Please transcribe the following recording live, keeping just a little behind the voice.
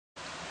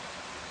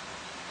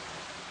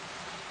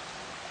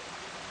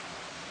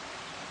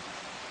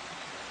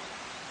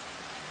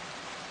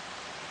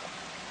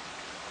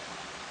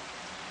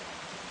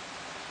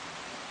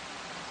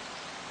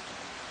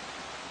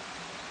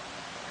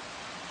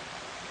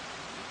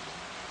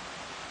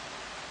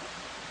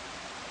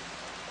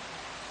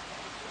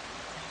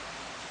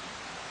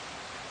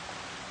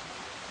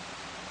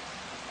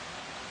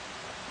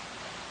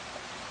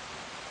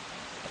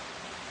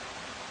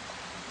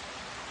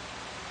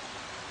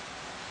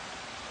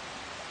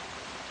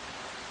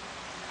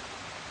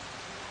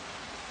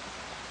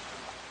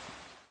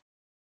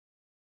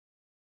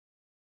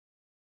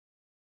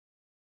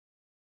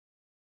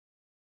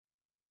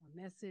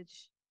a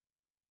message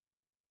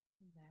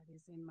that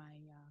is in my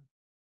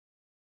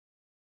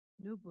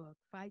new book,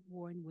 Fight,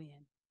 War, and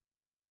Win.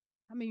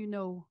 How many of you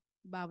know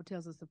the Bible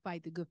tells us to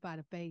fight the good fight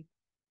of faith,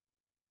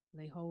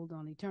 lay hold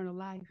on eternal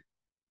life?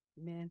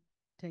 Amen.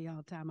 Tell you all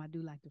the time I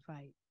do like to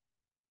fight,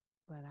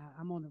 but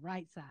I'm on the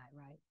right side,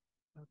 right?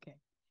 Okay.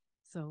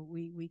 So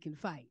we can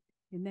fight.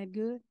 Isn't that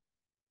good?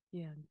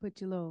 Yeah.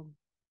 Put your little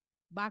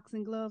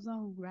boxing gloves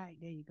on. Right.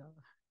 There you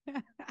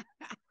go.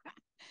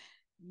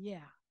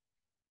 Yeah.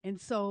 And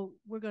so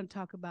we're going to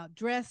talk about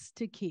dress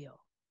to kill.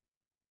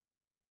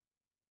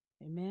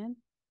 Amen.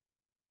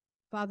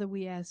 Father,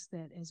 we ask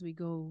that as we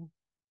go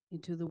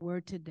into the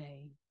word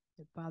today,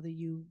 that Father,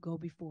 you go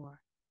before.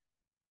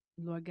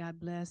 Lord God,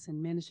 bless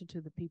and minister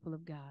to the people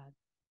of God.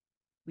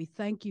 We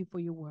thank you for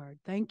your word.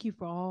 Thank you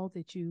for all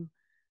that you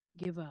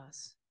give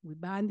us. We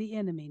bind the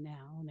enemy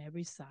now on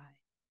every side.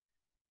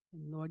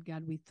 And Lord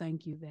God, we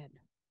thank you that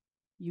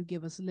you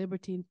give us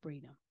liberty and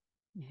freedom.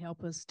 And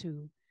help us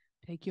to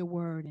take your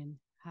word and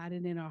hide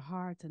it in our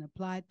hearts and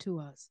apply it to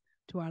us,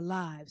 to our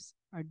lives,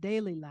 our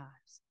daily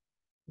lives.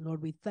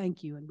 Lord, we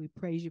thank you and we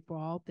praise you for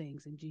all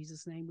things. In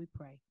Jesus' name we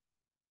pray.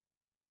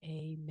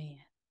 Amen.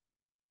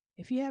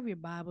 If you have your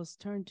Bibles,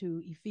 turn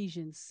to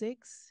Ephesians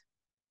 6,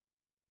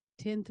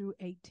 10 through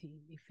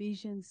 18.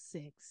 Ephesians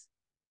 6,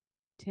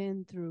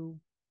 10 through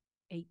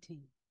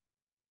 18.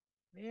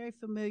 Very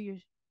familiar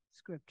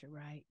scripture,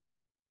 right?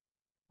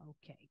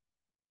 Okay.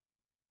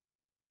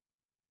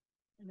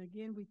 And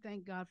again, we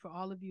thank God for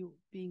all of you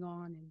being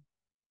on and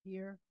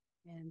here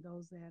and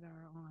those that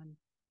are on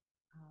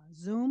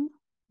Zoom.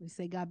 We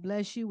say God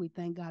bless you. We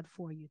thank God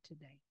for you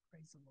today.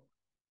 Praise the Lord.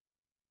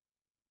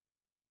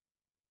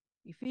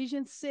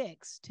 Ephesians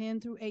 6,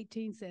 10 through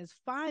 18 says,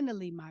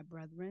 "Finally, my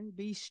brethren,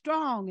 be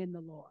strong in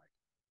the Lord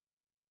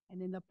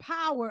and in the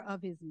power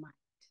of his might.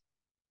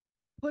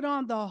 Put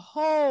on the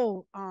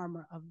whole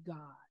armor of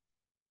God,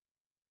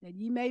 that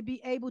ye may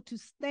be able to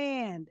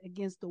stand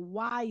against the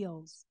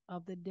wiles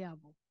of the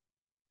devil.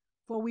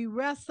 For we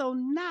wrestle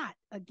not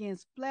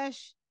against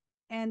flesh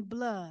and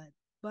blood,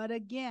 but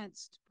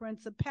against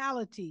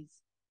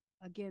principalities,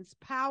 against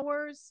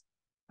powers,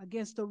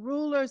 against the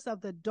rulers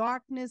of the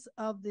darkness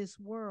of this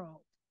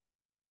world,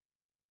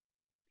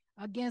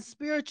 against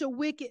spiritual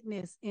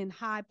wickedness in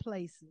high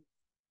places.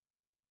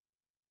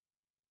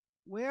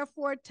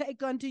 Wherefore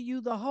take unto you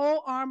the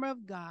whole armor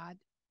of God,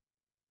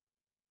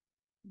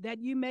 that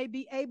you may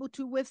be able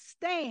to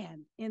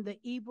withstand in the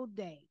evil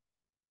day,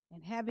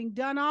 and having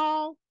done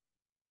all,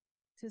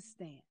 to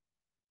stand.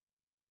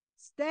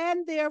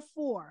 Stand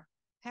therefore,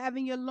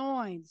 having your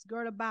loins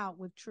girt about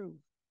with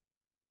truth,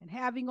 and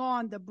having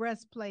on the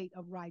breastplate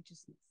of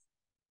righteousness,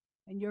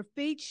 and your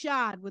feet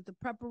shod with the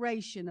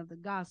preparation of the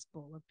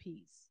gospel of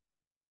peace.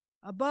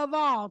 Above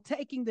all,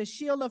 taking the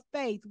shield of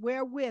faith,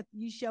 wherewith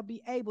ye shall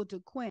be able to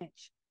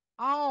quench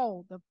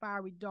all the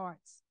fiery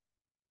darts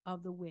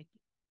of the wicked.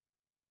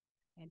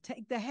 And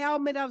take the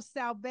helmet of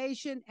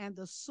salvation and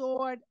the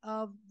sword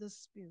of the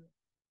Spirit,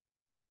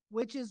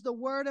 which is the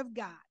word of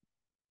God,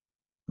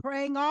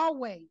 praying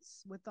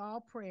always with all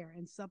prayer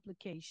and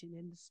supplication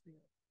in the Spirit,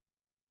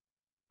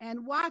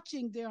 and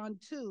watching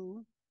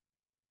thereunto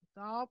with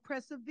all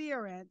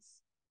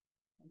perseverance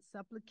and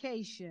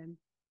supplication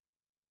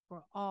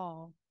for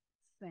all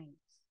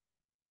saints."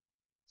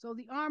 So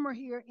the armor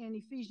here in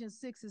Ephesians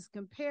 6 is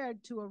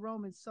compared to a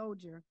Roman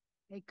soldier.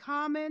 A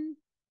common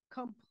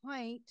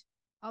complaint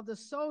of the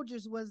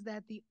soldiers was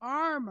that the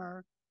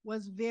armor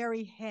was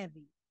very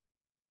heavy.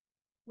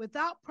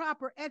 Without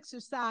proper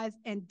exercise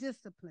and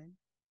discipline,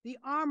 the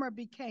armor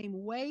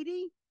became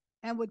weighty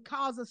and would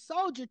cause a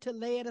soldier to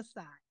lay it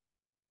aside,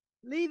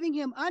 leaving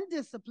him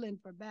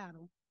undisciplined for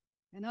battle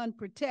and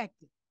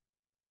unprotected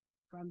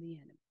from the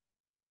enemy.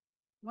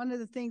 One of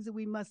the things that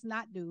we must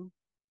not do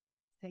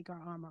is take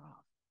our armor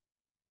off.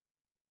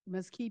 You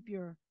must keep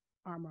your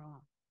armor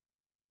on.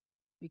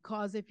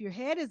 Because if your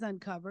head is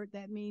uncovered,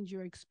 that means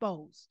you're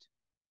exposed.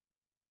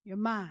 Your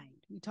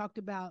mind. We talked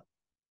about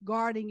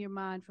guarding your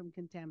mind from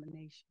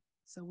contamination.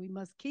 So we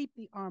must keep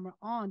the armor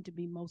on to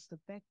be most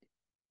effective.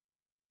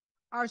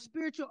 Our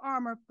spiritual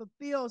armor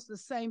fulfills the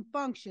same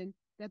function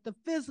that the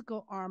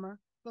physical armor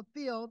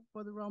fulfilled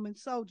for the Roman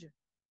soldier.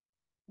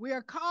 We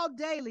are called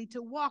daily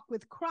to walk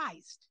with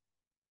Christ.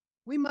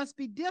 We must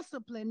be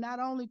disciplined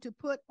not only to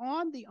put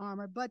on the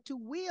armor, but to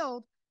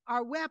wield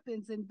our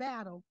weapons in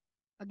battle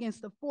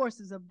against the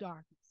forces of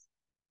darkness.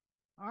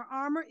 Our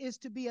armor is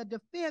to be a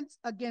defense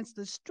against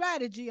the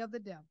strategy of the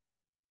devil,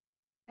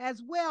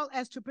 as well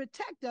as to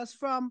protect us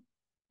from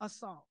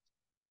assault.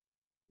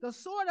 The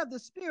sword of the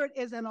Spirit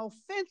is an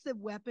offensive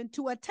weapon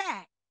to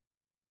attack,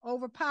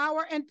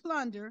 overpower, and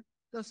plunder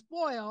the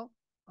spoil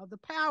of the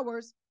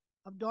powers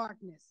of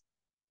darkness.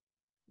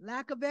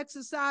 Lack of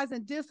exercise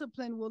and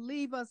discipline will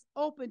leave us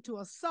open to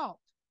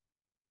assault.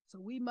 So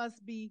we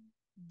must be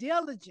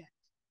diligent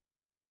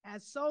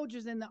as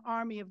soldiers in the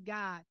army of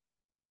God,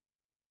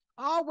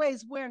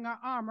 always wearing our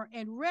armor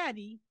and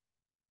ready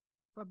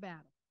for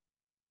battle.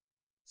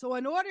 So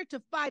in order to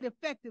fight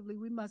effectively,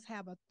 we must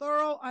have a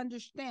thorough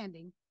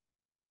understanding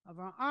of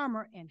our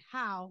armor and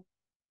how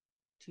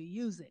to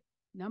use it.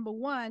 Number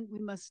one, we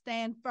must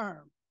stand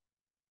firm.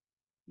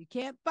 You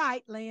can't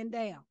fight laying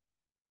down.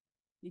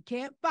 You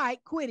can't fight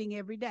quitting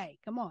every day.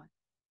 Come on.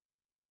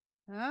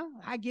 Huh?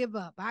 I give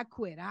up. I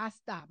quit. I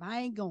stop.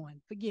 I ain't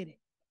going. Forget it.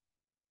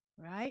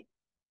 Right?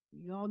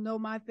 You all know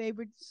my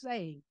favorite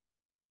saying.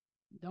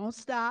 Don't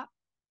stop.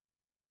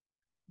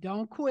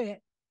 Don't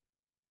quit.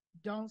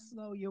 Don't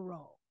slow your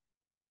roll.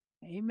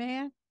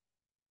 Amen?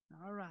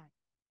 All right.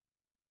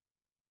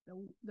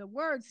 The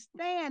word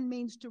stand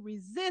means to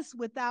resist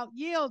without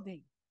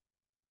yielding,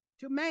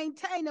 to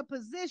maintain a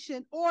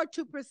position or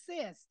to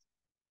persist.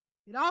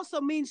 It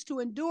also means to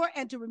endure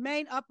and to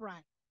remain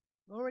upright.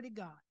 Glory to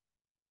God.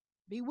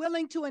 Be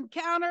willing to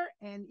encounter,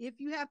 and if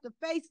you have to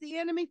face the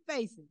enemy,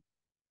 face him.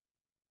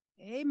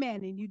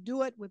 Amen. And you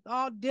do it with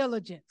all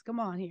diligence. Come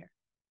on here.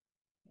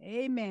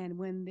 Amen.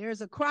 When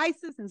there's a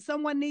crisis and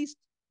someone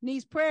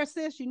needs prayer,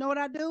 sis, you know what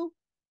I do?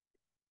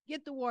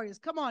 Get the warriors.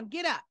 Come on,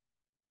 get up.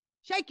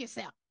 Shake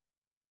yourself.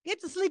 Get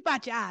the sleep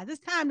out your eyes. It's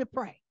time to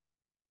pray.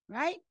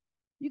 Right?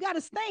 You got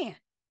to stand.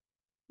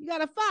 You got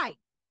to fight.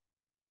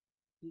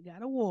 You got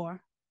to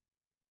war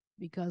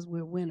because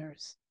we're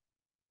winners.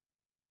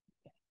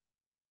 Okay.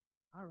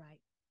 All right.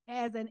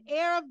 As an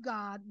heir of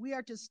God, we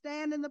are to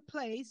stand in the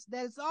place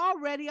that is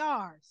already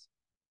ours.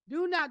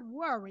 Do not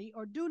worry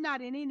or do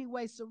not in any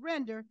way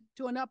surrender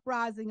to an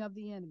uprising of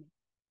the enemy.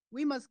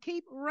 We must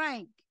keep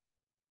rank.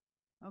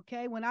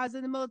 Okay, when I was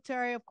in the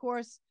military, of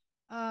course,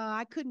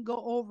 I couldn't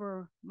go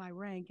over my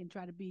rank and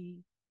try to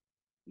be,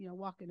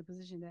 walk in a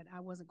position that I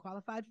wasn't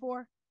qualified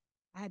for.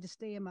 I had to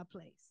stay in my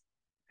place,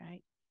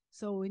 right?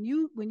 So when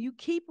you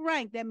keep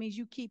rank, that means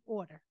you keep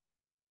order.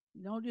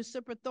 You don't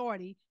usurp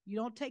authority. You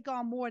don't take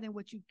on more than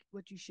what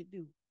you should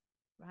do,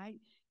 right?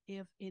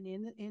 If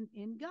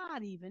in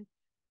God even,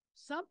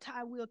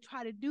 sometimes we'll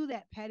try to do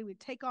that, Patty. We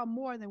take on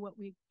more than what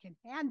we can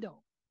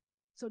handle.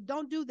 So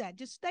don't do that.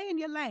 Just stay in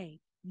your lane.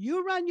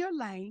 You run your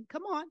lane.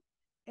 Come on.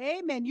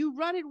 Amen. You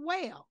run it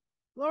well.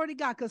 Glory to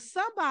God. Because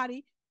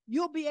somebody,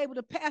 you'll be able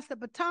to pass the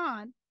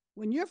baton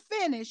when you're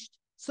finished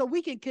so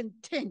we can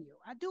continue.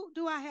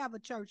 Do I have a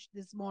church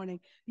this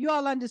morning? You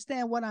all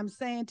understand what I'm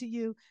saying to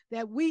you?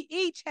 That we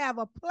each have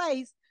a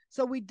place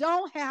so we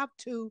don't have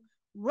to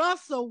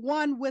wrestle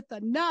one with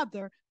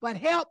another, but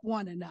help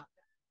one another.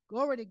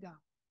 Glory to God.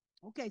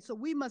 Okay, so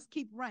we must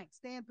keep rank,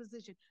 stay in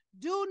position.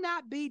 Do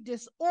not be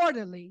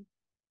disorderly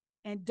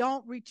and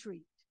don't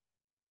retreat.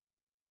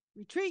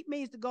 Retreat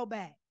means to go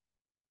back.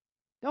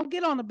 Don't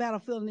get on the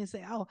battlefield and then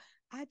say, oh,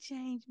 I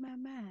changed my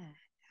mind.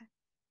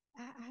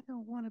 I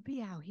don't want to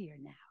be out here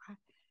now.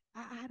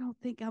 I don't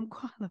think I'm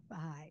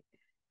qualified.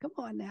 Come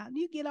on now.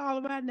 You get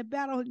all around the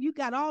battle. You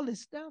got all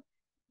this stuff.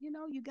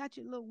 You got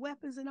your little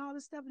weapons and all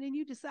this stuff. And then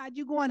you decide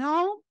you're going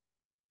home.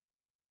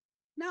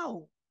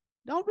 No,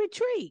 don't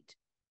retreat.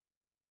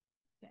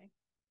 Okay.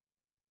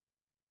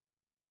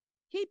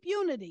 Keep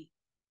unity.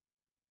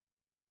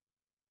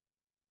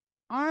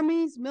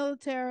 Armies,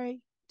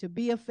 military, to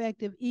be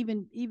effective,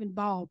 even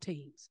ball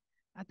teams.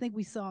 I think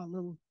we saw a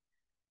little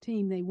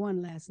team, they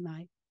won last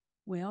night.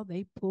 Well,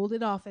 they pulled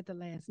it off at the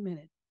last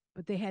minute,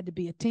 but they had to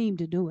be a team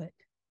to do it.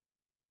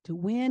 To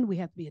win, we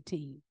have to be a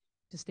team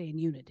to stay in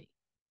unity.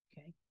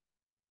 Okay?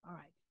 All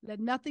right. Let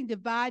nothing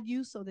divide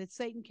you so that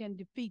Satan can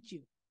defeat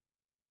you.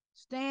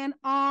 Stand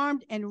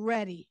armed and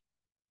ready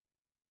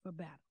for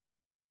battle.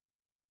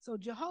 So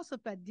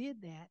Jehoshaphat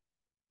did that.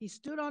 He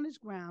stood on his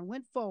ground,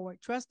 went forward,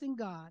 trusting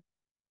God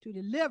to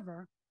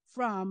deliver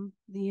from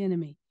the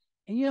enemy.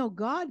 And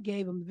God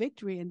gave them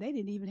victory, and they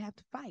didn't even have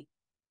to fight.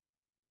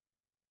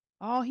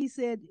 All he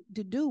said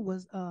to do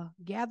was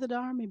gather the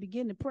army and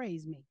begin to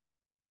praise me.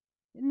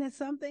 Isn't that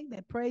something?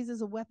 That praise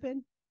is a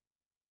weapon.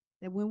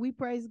 That when we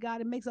praise God,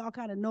 it makes all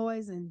kind of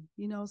noise. And,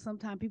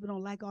 sometimes people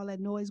don't like all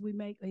that noise we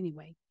make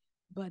anyway.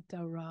 But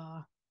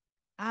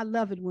I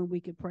love it when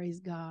we can praise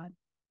God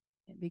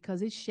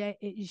because it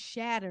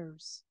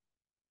shatters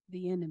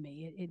the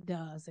enemy. It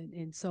does.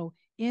 And so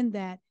in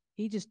that,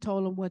 he just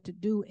told them what to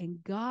do.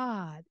 And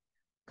God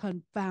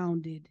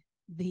confounded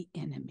the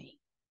enemy.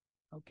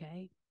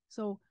 Okay?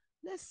 So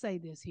let's say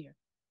this here.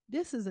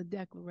 This is a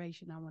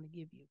declaration I want to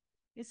give you.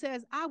 It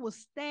says, I will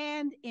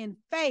stand in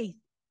faith.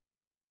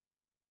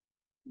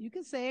 You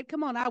can say it.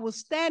 Come on. I will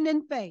stand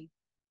in faith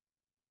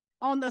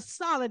on the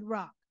solid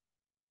rock,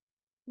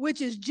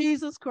 which is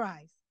Jesus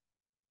Christ.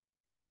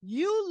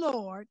 You,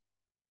 Lord,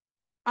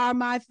 are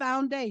my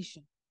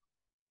foundation.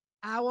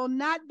 I will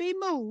not be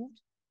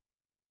moved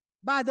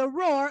by the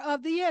roar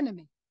of the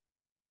enemy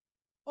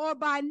or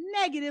by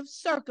negative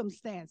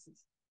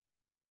circumstances.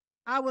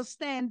 I will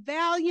stand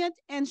valiant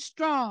and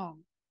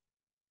strong.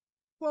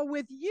 For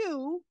with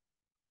you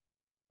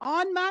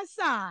on my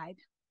side,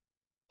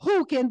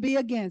 who can be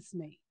against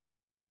me?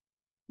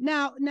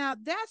 Now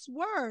that's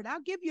word. I'll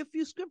give you a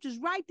few scriptures.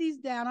 Write these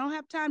down. I don't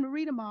have time to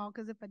read them all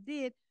because if I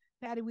did,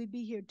 Patty, we'd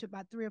be here to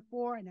about 3 or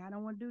 4, and I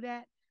don't want to do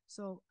that.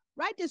 So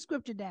write this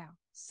scripture down.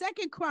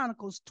 2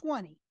 Chronicles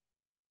 20,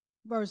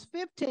 verse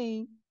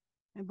 15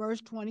 and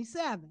verse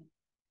 27.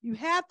 You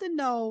have to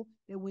know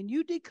that when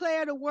you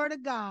declare the word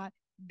of God,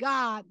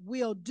 God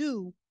will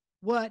do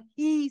what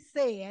he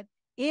said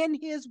in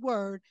his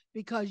word,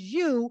 because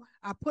you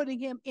are putting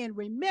him in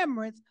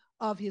remembrance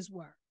of his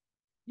word.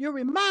 You're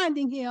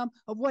reminding him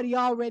of what he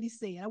already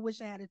said. I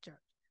wish I had a church.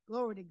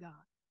 Glory to God.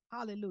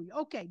 Hallelujah.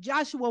 Okay,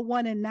 Joshua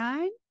 1 and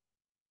 9.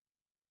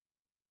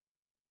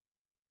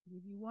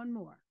 Give you one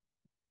more.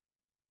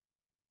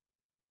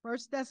 1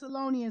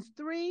 Thessalonians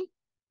 3,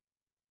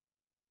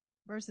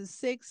 verses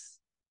 6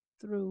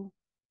 through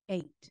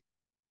 8.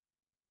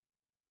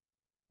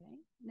 Okay.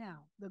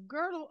 Now, the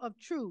girdle of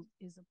truth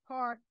is a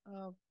part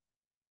of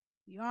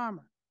the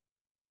armor.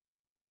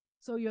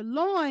 So your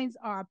loins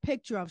are a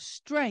picture of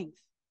strength,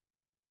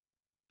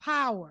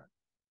 power,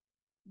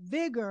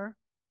 vigor,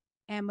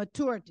 and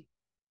maturity.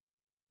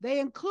 They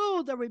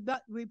include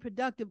the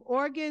reproductive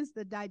organs,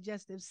 the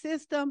digestive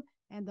system,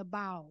 and the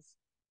bowels.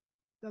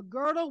 The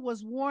girdle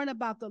was worn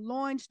about the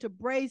loins to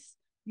brace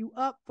you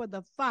up for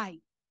the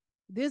fight.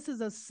 This is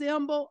a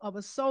symbol of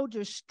a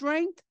soldier's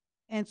strength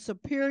and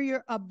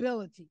superior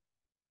ability.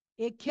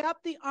 It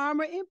kept the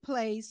armor in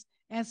place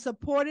and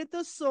supported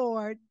the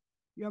sword,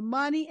 your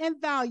money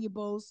and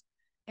valuables,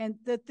 and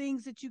the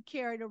things that you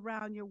carried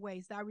around your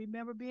waist. I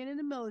remember being in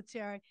the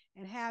military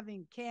and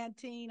having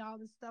canteen, all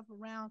this stuff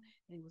around,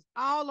 and it was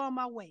all on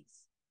my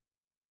waist.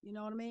 You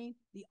know what I mean?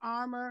 The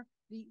armor,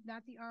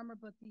 not the armor,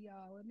 but the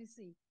let me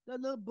see, the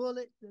little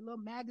bullets, the little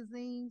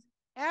magazines,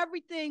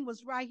 everything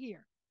was right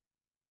here.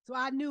 So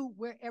I knew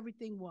where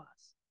everything was.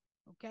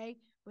 Okay?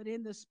 But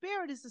in the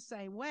spirit, it's the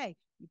same way.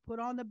 You put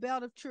on the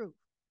belt of truth.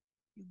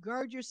 You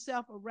gird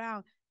yourself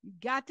around. You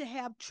got to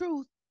have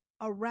truth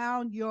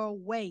around your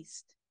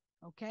waist.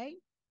 Okay?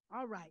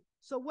 All right.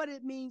 So what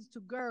it means to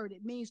gird,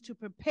 it means to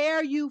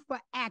prepare you for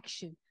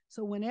action.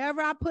 So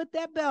whenever I put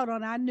that belt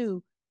on, I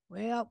knew,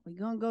 well, we're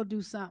going to go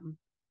do something.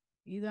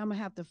 Either I'm going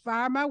to have to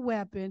fire my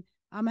weapon,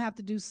 I'm going to have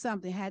to do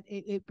something.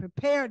 It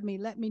prepared me,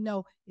 let me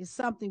know it's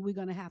something we're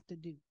going to have to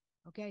do.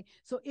 Okay?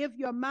 So if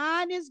your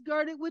mind is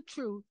girded with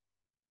truth,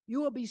 you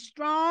will be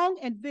strong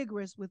and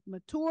vigorous with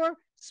mature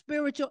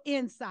spiritual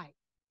insight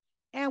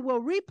and will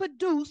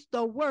reproduce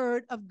the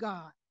word of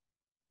God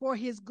for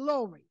his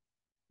glory.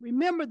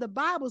 Remember, the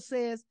Bible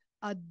says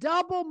a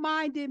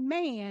double-minded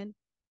man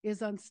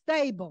is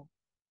unstable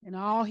in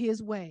all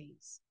his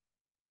ways.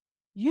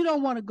 You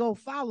don't want to go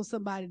follow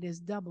somebody that's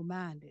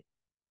double-minded.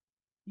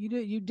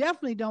 You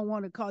definitely don't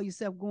want to call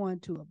yourself going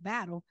to a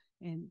battle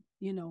and,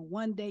 you know,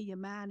 one day your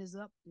mind is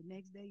up, the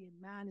next day your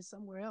mind is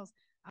somewhere else.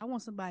 I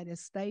want somebody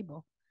that's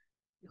stable.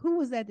 Who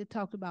was that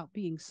talked about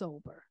being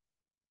sober?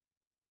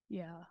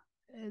 Yeah,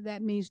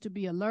 that means to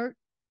be alert,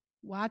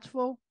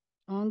 watchful,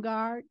 on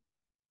guard.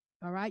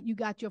 All right, you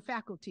got your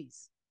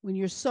faculties when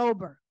you're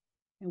sober,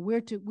 and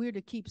we're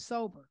to keep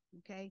sober.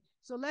 Okay,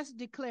 so let's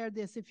declare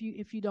this if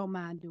you don't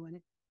mind doing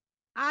it.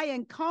 I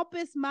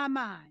encompass my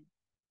mind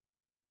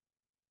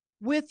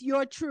with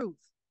your truth,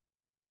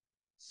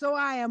 so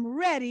I am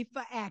ready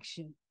for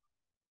action.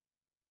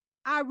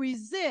 I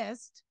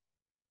resist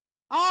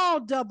all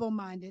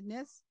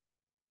double-mindedness,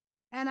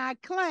 and I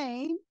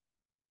claim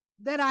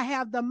that I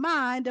have the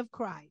mind of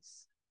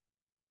Christ.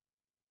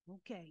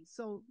 Okay,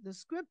 so the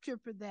scripture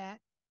for that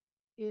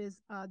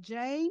is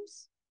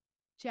James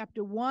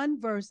chapter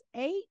 1, verse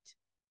 8.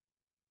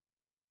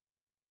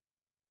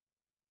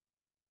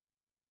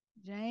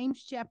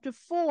 James chapter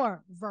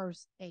 4,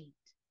 verse 8.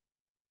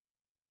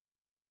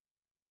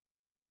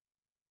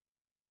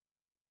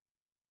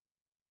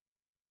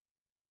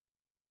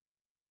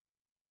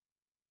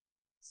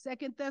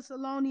 Second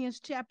Thessalonians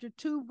chapter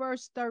 2,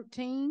 verse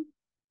 13.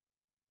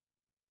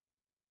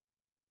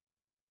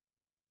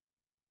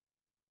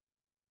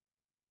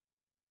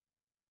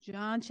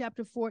 John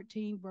chapter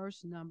 14,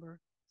 verse number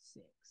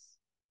 6.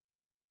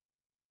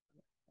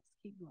 Let's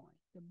keep going.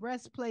 The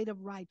breastplate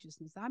of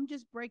righteousness. I'm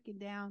just breaking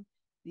down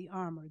the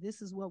armor.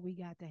 This is what we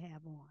got to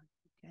have on,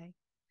 okay?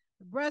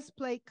 The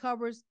breastplate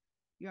covers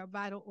your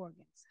vital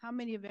organs. How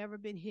many have ever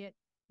been hit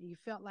and you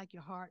felt like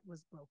your heart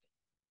was broken?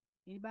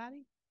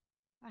 Anybody?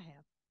 I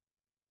have,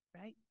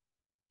 right?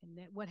 And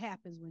that what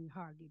happens when your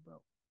heart get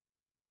broke?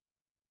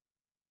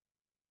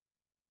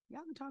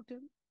 Y'all can talk to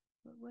me.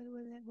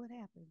 What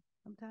happened?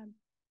 Sometimes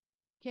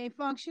can't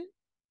function.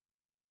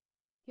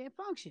 Can't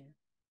function.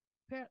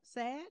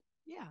 Sad?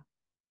 Yeah.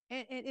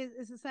 And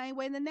it's the same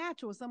way in the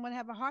natural. Someone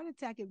have a heart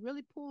attack, it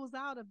really pulls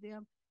out of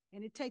them,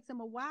 and it takes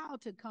them a while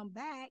to come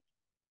back.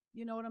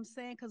 You know what I'm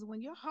saying? Because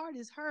when your heart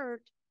is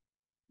hurt,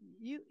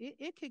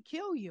 it could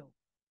kill you.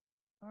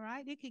 All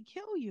right, it could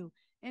kill you.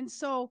 And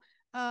so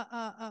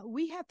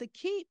we have to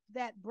keep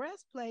that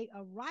breastplate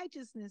of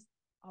righteousness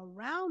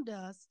around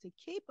us to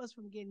keep us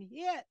from getting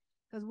hit.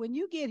 Because when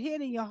you get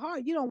hit in your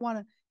heart, you don't want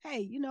to. Hey,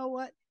 you know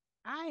what?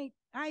 I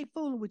ain't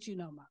fooling with you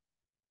no more.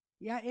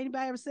 Yeah,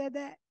 anybody ever said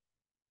that?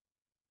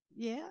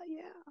 Yeah.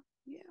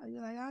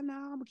 You're like, oh no,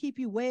 I'm gonna keep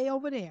you way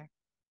over there.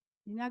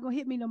 You're not gonna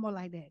hit me no more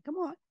like that. Come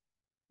on.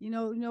 You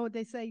know what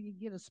they say? You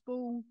get a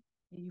spoon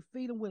and you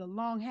feed them with a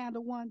long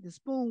handle one. The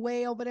spoon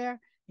way over there,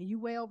 and you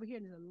way over here,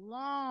 and there's a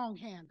long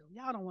handle.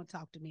 Y'all don't want to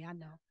talk to me, I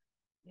know.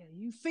 Yeah,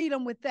 you feed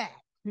them with that,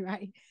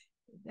 right?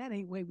 That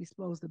ain't the way we're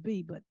supposed to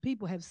be, but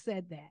people have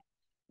said that.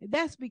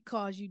 That's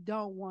because you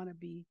don't want to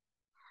be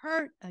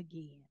hurt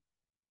again,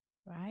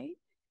 right?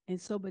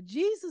 And so, but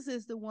Jesus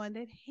is the one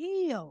that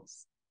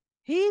heals.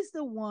 He's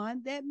the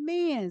one that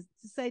mends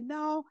to say,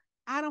 no,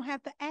 I don't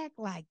have to act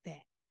like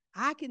that.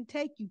 I can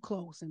take you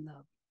close and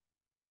love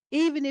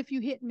you, even if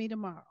you hit me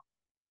tomorrow.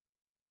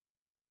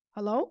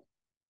 Hello?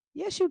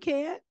 Yes, you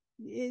can.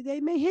 They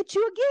may hit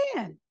you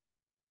again.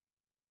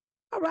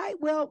 All right,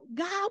 well,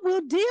 God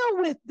will deal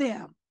with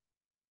them.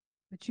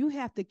 But you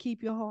have to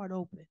keep your heart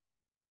open.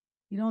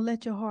 You don't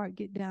let your heart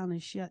get down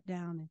and shut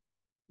down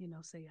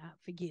and, say,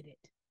 forget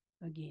it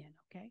again,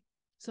 okay?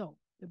 So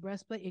the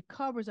breastplate, it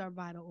covers our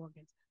vital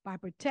organs. By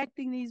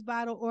protecting these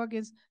vital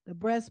organs, the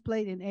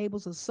breastplate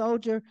enables a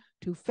soldier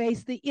to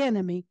face the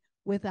enemy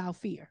without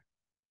fear,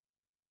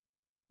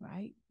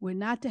 right? We're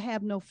not to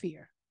have no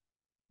fear,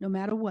 no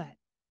matter what.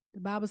 The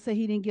Bible says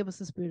he didn't give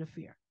us a spirit of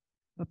fear,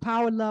 but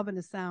power, love, and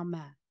a sound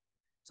mind.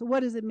 So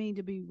what does it mean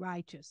to be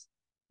righteous?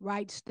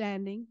 Right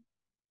standing,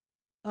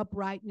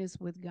 uprightness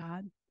with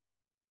God,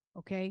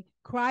 okay?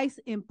 Christ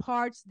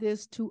imparts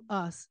this to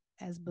us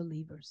as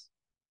believers.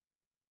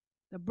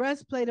 The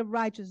breastplate of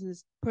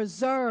righteousness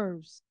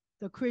preserves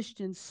the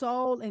Christian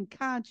soul and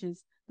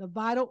conscience, the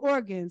vital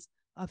organs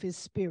of his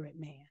spirit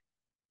man.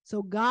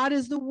 So God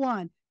is the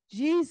one.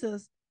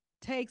 Jesus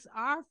takes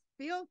our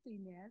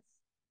filthiness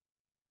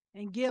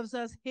and gives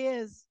us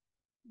his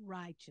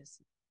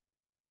righteousness.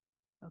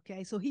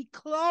 Okay, so he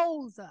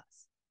clothes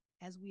us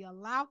as we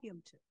allow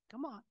him to.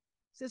 Come on.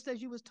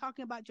 Sisters, you was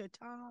talking about your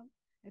tongue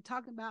and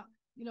talking about,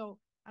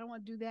 I don't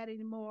want to do that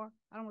anymore.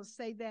 I don't want to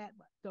say that.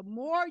 But the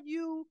more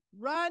you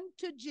run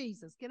to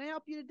Jesus, can I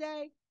help you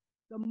today?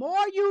 The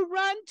more you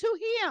run to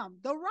him,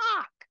 the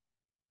rock,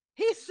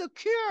 he's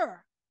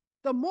secure.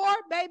 The more,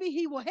 baby,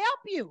 he will help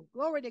you.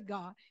 Glory to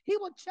God. He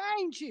will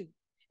change you.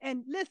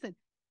 And listen,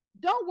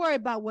 don't worry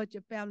about what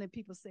your family and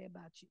people say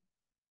about you.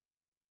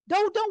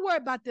 Don't worry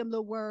about them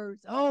little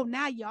words. Oh,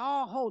 now you're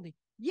all holy.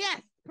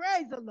 Yes,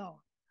 praise the Lord.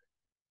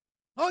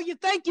 Oh, you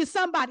think you're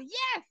somebody.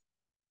 Yes.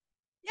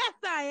 Yes,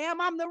 I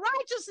am. I'm the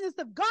righteousness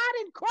of God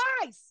in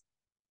Christ.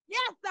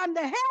 Yes, I'm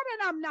the head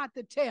and I'm not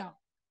the tail.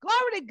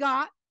 Glory to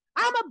God.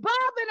 I'm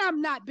above and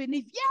I'm not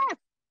beneath. Yes,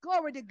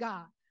 glory to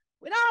God.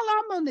 With all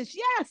humbleness,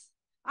 yes,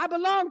 I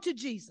belong to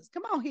Jesus.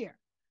 Come on here.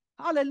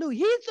 Hallelujah.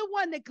 He's the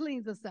one that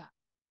cleans us up.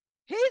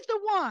 He's the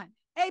one,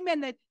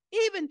 amen, that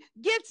even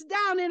gets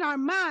down in our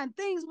mind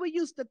things we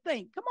used to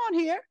think. Come on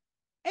here.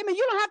 Amen.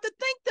 You don't have to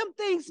think them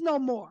things no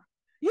more.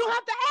 You don't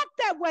have to act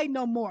that way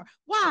no more.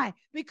 Why?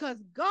 Because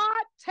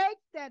God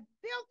takes that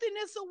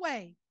filthiness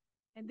away,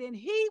 and then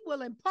he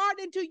will impart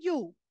into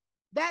you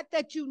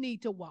that you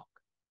need to walk.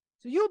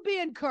 So you be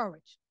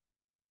encouraged.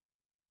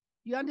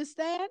 You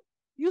understand?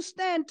 You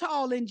stand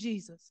tall in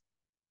Jesus,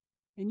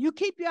 and you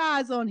keep your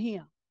eyes on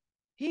him.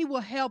 He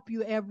will help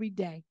you every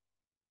day.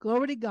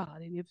 Glory to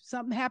God. And if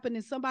something happened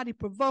and somebody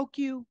provoke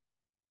you,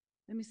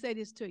 let me say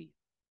this to you.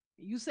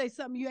 You say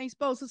something you ain't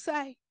supposed to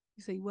say.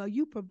 You say, well,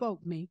 you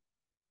provoked me,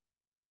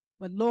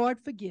 but Lord,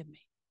 forgive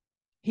me.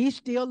 He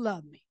still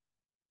loved me,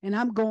 and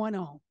I'm going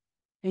on.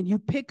 And you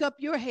pick up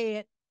your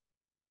head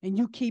and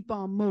you keep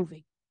on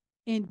moving.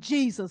 In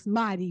Jesus'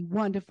 mighty,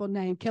 wonderful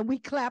name. Can we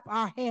clap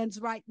our hands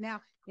right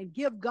now and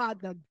give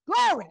God the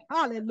glory?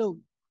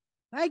 Hallelujah.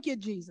 Thank you,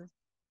 Jesus.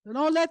 So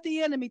don't let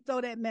the enemy throw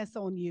that mess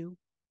on you.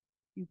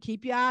 You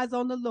keep your eyes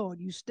on the Lord.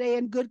 You stay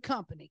in good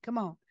company. Come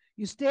on.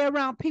 You stay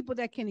around people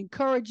that can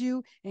encourage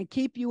you and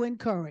keep you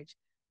encouraged.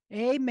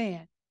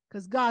 Amen.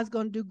 Because God's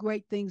going to do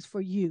great things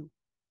for you.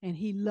 And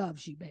he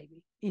loves you,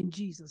 baby. In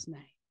Jesus'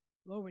 name.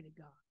 Glory to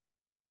God.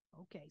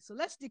 Okay, so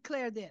let's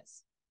declare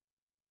this.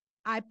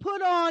 I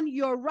put on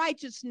your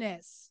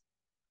righteousness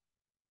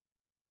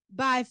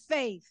by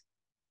faith.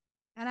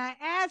 And I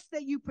ask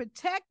that you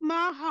protect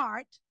my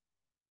heart,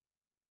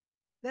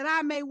 that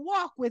I may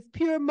walk with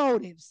pure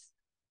motives.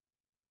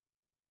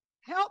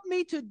 Help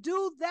me to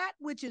do that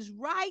which is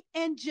right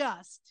and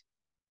just,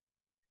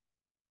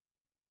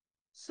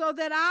 so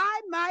that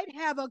I might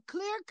have a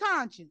clear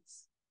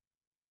conscience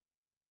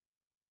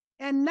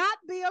and not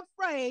be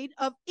afraid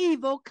of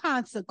evil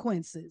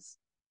consequences.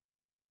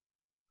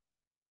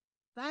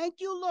 Thank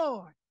you,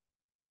 Lord,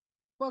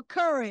 for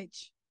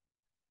courage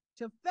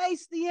to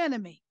face the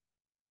enemy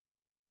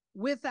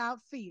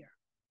without fear.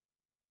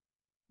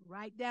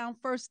 Write down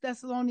 1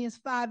 Thessalonians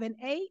 5 and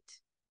 8.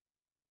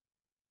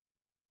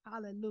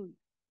 Hallelujah.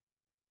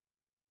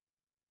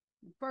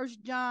 1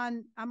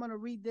 John, I'm going to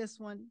read this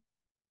one.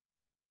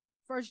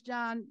 1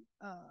 John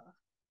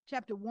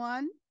chapter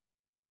 1,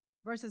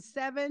 verses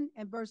 7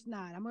 and verse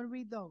 9. I'm going to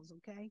read those,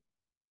 okay?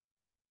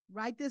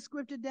 Write this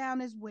scripture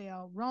down as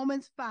well.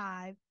 Romans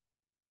 5,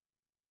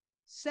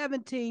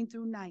 17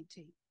 through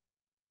 19.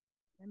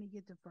 Let me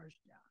get to 1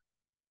 John.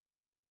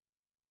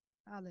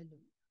 Hallelujah.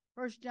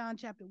 1 John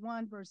chapter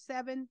 1, verse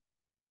 7.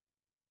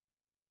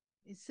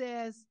 It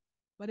says,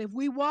 but if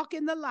we walk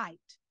in the light,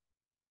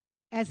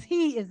 as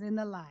he is in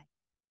the light,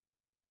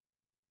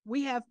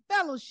 we have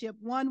fellowship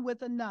one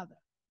with another.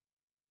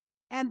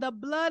 And the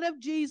blood of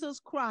Jesus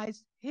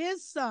Christ,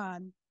 his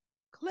son,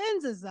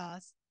 cleanses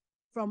us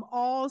from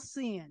all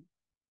sin.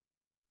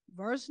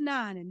 Verse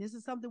 9, and this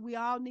is something we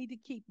all need to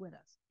keep with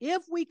us.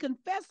 If we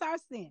confess our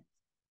sins,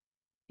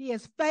 he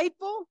is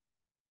faithful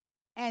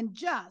and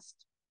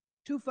just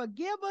to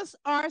forgive us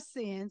our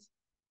sins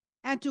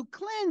and to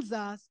cleanse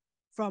us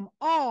from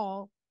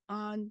all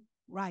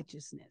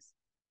unrighteousness.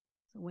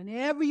 So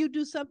whenever you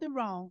do something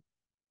wrong,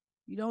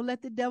 you don't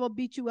let the devil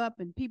beat you up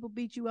and people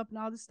beat you up and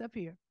all this stuff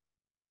here.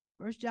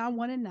 1 John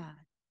 1 and 9.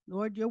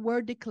 Lord, your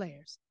word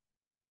declares,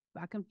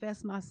 if I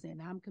confess my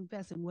sin, I'm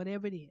confessing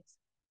whatever it is.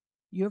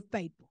 You're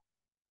faithful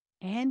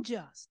and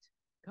just.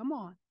 Come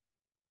on.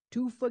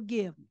 To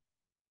forgive me.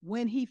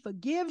 When he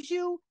forgives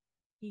you,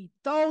 he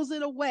throws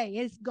it away.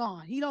 It's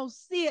gone. He don't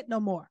see it no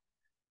more.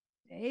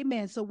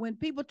 Amen. So when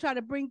people try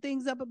to bring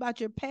things up about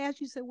your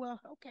past, you say, well,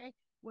 okay,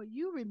 well,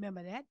 you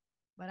remember that,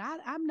 but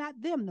I'm not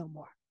them no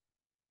more.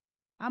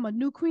 I'm a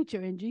new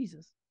creature in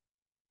Jesus.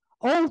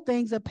 Old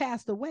things are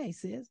passed away,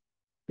 sis.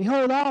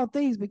 Behold, all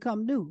things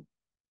become new.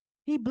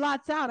 He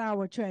blots out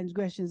our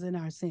transgressions and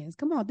our sins.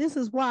 Come on, this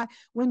is why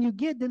when you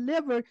get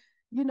delivered,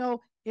 you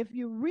know, if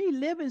you're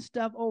reliving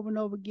stuff over and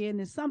over again,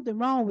 there's something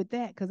wrong with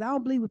that, because I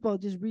don't believe we're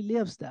supposed to just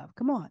relive stuff.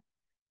 Come on.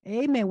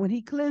 Amen. When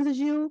he cleanses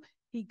you,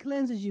 he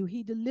cleanses you.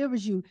 He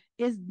delivers you.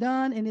 It's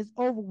done and it's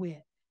over with.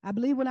 I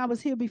believe when I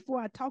was here before,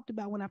 I talked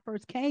about when I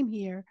first came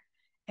here,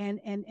 and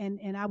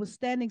I was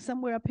standing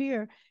somewhere up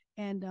here,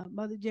 and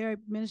Mother Jerry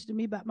ministered to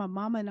me about my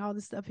mama and all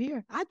this stuff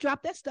here. I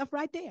dropped that stuff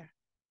right there.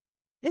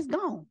 It's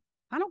gone.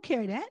 I don't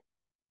carry that.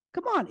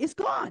 Come on, it's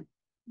gone.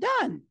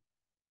 Done.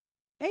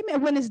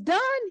 Amen. When it's done,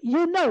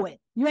 you know it.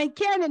 You ain't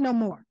carrying it no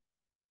more.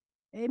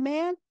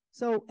 Amen.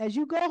 So as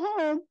you go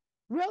home,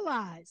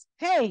 realize,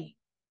 hey,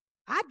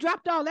 I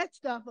dropped all that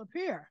stuff up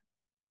here.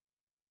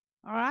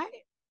 All right?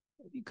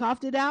 You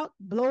coughed it out,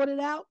 blowed it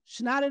out,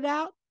 snotted it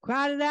out,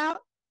 cried it out.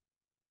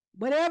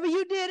 Whatever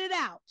you did it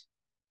out.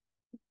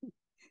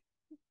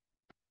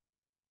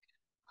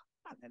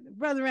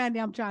 Brother Randy,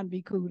 I'm trying to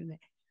be cool today.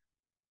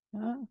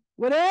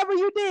 Whatever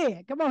you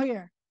did, come on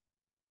here.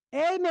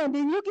 Amen.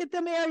 Then you get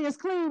them areas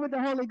clean with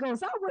the Holy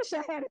Ghost. I wish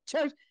I had a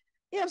church.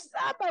 If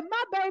somebody,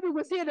 my baby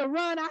was here to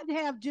run, I'd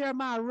have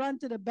Jeremiah run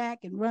to the back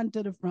and run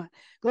to the front.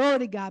 Glory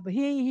to God, but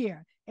he ain't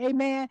here.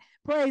 Amen.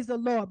 Praise the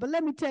Lord. But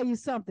let me tell you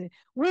something.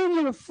 When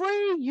you're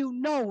free, you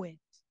know it.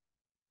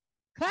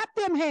 Clap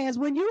them hands.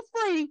 When you're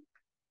free,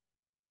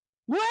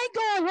 you ain't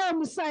going home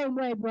the same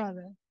way,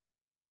 brother.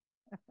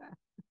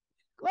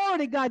 Glory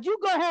to God. You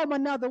go home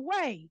another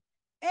way.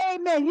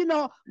 Amen. You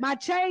know, my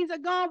chains are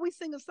gone. We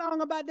sing a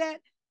song about that.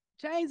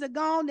 Chains are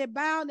gone. They're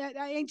bound.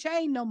 I ain't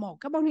chained no more.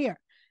 Come on here.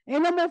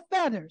 Ain't no more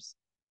feathers.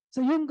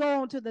 So you can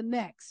go on to the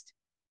next.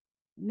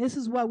 And this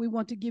is what we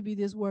want to give you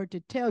this word to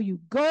tell you.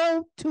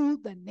 Go to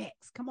the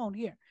next. Come on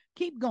here.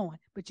 Keep going.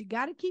 But you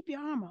got to keep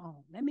your armor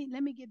on. Let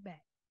me get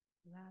back.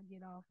 I'll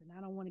get off, and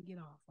I don't want to get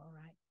off. All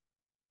right.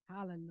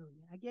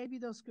 Hallelujah. I gave you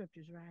those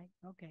scriptures, right?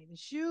 Okay. The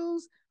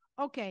shoes.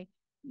 Okay.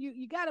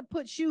 You got to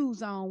put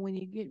shoes on when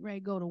you get ready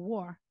to go to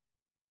war.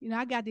 You know,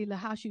 I got these little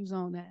house shoes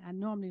on that. I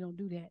normally don't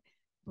do that.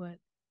 But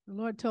the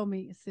Lord told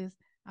me, sis,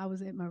 I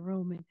was in my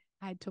room, and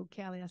I told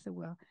Callie, I said,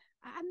 well,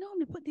 I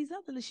normally put these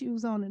other little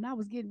shoes on, and I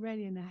was getting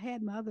ready, and I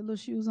had my other little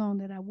shoes on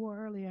that I wore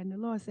earlier. And the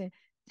Lord said,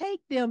 take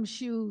them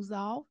shoes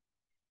off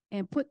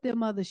and put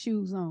them other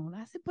shoes on.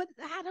 I said, but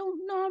I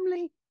don't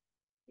normally.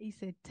 He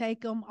said,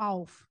 take them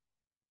off.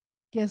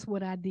 Guess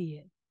what I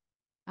did?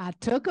 I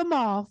took them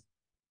off,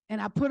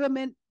 and I put them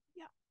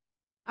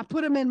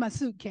in my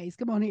suitcase.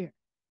 Come on here.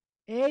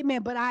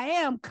 Amen. But I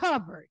am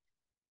covered.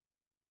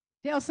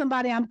 Tell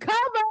somebody I'm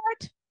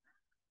covered.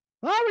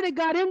 Glory to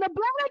God in the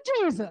blood of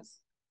Jesus.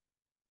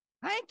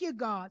 Thank you,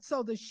 God.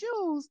 So the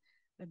shoes,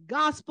 the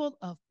gospel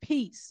of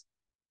peace.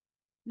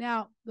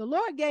 Now, the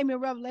Lord gave me a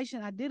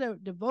revelation. I did a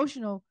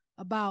devotional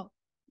about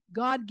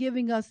God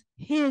giving us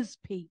his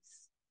peace.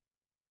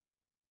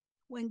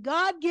 When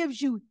God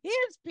gives you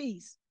his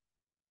peace,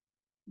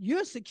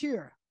 you're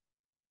secure.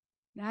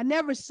 Now, I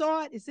never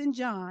saw it. It's in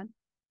John.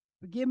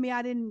 Forgive me,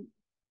 I didn't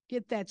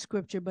get that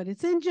scripture, but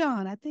it's in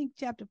John, I think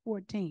chapter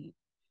 14.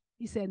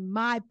 He said,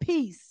 my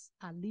peace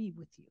I leave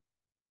with you.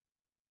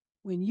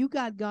 When you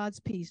got God's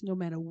peace, no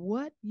matter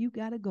what you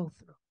got to go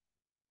through,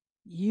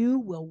 you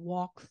will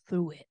walk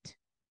through it.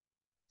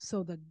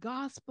 So the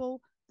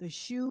gospel, the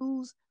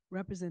shoes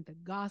represent the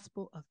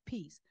gospel of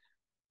peace.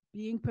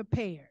 Being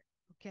prepared,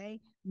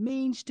 okay,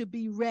 means to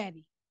be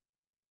ready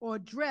or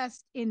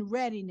dressed in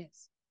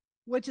readiness,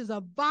 which is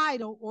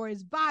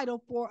is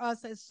vital for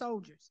us as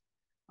soldiers.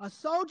 A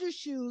soldier's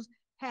shoes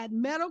had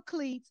metal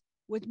cleats,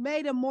 which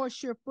made them more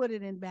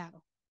sure-footed in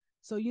battle.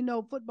 So, you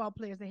know, football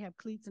players, they have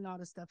cleats and all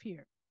this stuff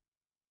here.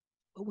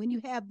 But when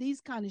you have these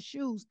kind of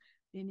shoes,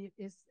 then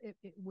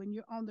when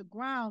you're on the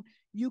ground,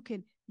 you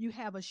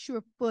have a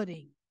sure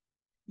footing.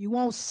 You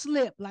won't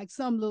slip like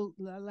some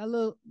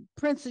little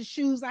princess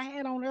shoes I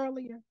had on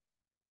earlier.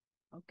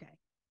 Okay.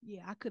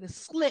 Yeah, I could have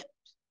slipped.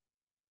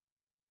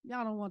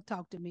 Y'all don't want to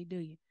talk to me, do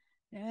you?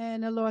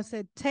 And the Lord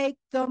said, take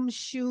them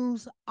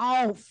shoes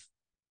off.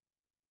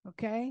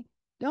 Okay?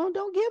 Don't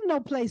give no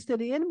place to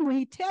the enemy when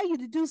he tell you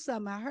to do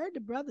something. I heard the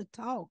brother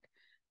talk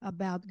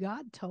about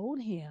God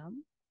told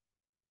him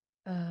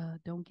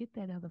Don't get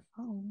that other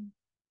phone.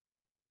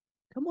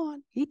 Come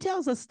on. He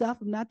tells us stuff.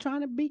 I'm not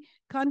trying to be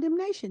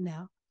condemnation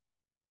now.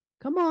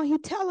 Come on. He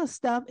tells us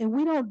stuff and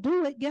we don't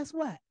do it. Guess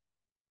what?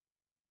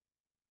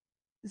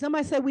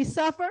 Somebody say we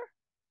suffer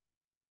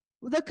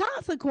the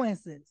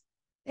consequences.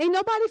 Ain't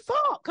nobody's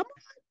fault. Come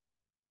on.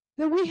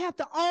 Then we have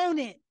to own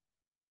it.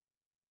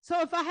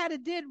 So if I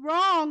had did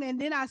wrong and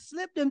then I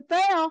slipped and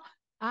fell,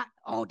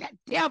 that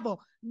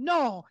devil.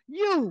 No,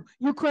 you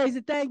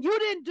crazy thing. You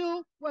didn't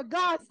do what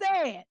God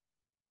said.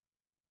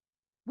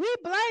 We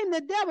blame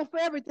the devil for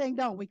everything,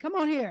 don't we? Come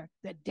on here.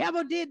 The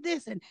devil did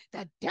this and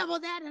the devil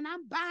that, and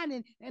I'm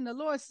binding. And the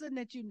Lord's sitting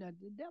at you. No,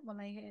 the devil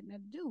ain't had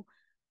nothing to do.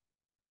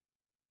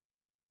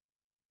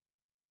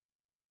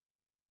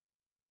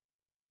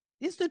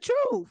 It's the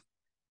truth.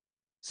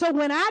 So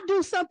when I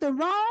do something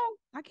wrong,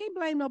 I can't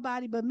blame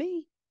nobody but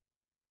me.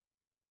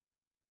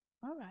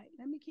 All right,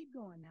 let me keep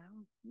going now.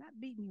 I'm not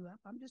beating you up.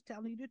 I'm just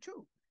telling you the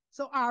truth.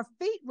 So our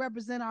feet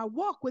represent our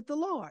walk with the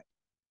Lord.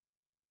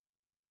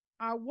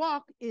 Our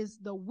walk is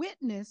the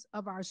witness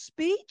of our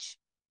speech,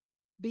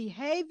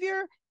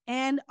 behavior,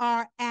 and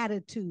our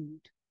attitude.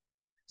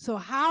 So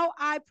how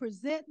I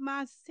present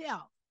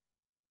myself,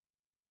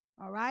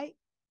 all right,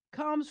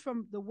 comes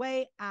from the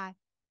way I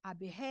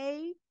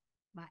behave,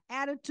 my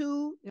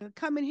attitude. If I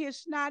come in here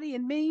snotty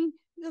and mean,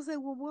 you'll say,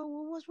 well,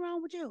 what's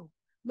wrong with you?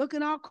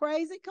 Looking all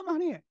crazy? Come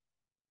on here.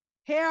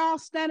 Hair all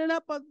standing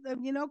up, because,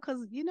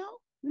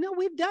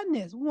 we've done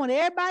this. We want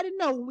everybody to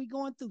know when we're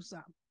going through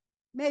something.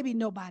 Maybe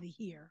nobody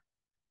here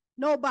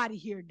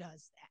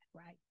does that,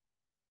 right?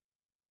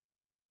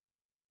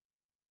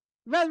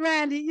 Brother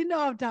Randy, you know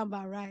what I'm talking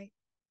about, right?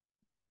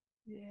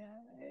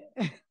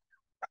 Yeah.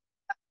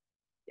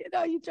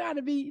 You try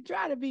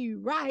to be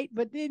right,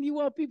 but then you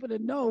want people to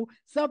know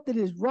something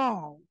is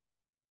wrong.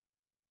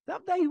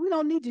 Some things we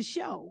don't need to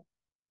show.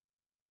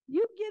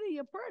 You get in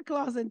your prayer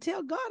closet and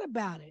tell God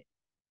about it.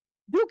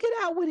 Duke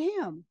it out with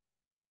him.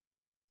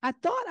 I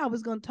thought I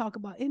was going to talk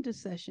about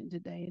intercession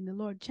today, and the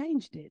Lord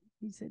changed it.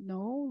 He said,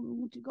 no, I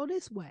want you to go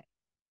this way.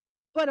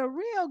 But a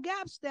real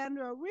gap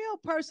stander, a real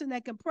person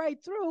that can pray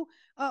through,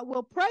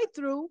 will pray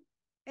through,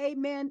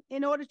 amen,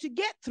 in order to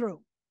get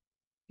through.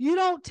 You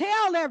don't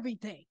tell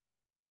everything.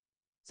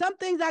 Some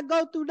things I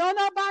go through, don't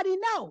nobody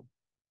know.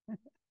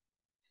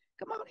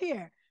 Come on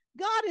here.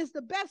 God is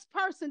the best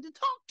person to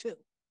talk to.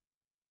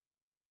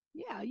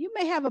 Yeah, you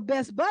may have a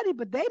best buddy,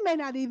 but they may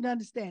not even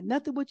understand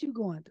nothing what you're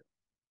going through.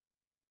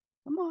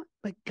 Come on.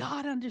 But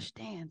God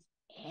understands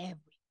everything.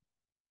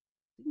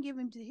 You can give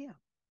him to him.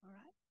 All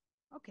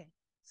right. Okay.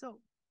 So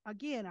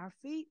again, our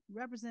feet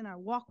represent our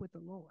walk with the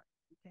Lord.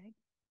 Okay.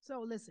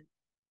 So listen,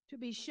 to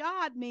be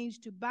shod means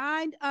to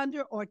bind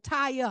under or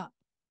tie up,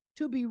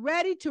 to be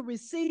ready to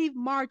receive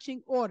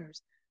marching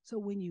orders. So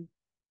when you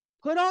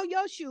put on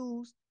your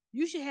shoes,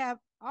 you should have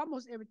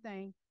almost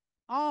everything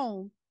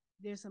on.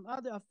 There's some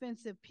other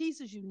offensive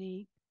pieces you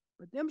need,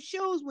 but them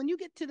shoes, when you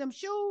get to them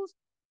shoes,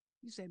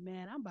 you say,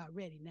 man, I'm about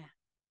ready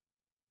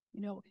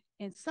now.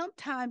 And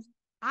sometimes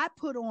I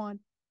put on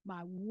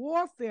my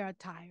warfare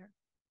attire,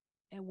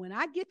 and when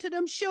I get to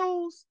them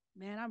shoes,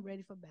 man, I'm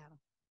ready for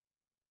battle.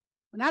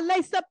 When I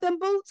lace up them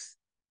boots,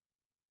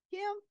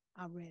 Kim,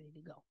 I'm ready to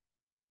go.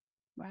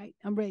 Right?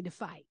 I'm ready to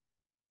fight.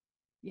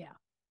 Yeah.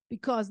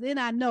 Because then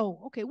I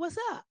know, okay, what's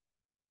up?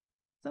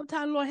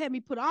 Sometimes the Lord had me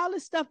put all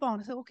this stuff on.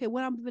 I said, okay,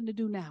 what I'm going to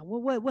do now?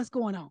 What's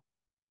going on?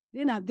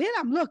 Then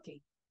I'm looking.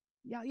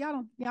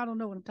 Y'all don't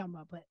know what I'm talking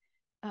about, but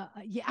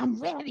yeah, I'm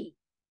ready.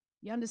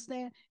 You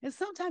understand? And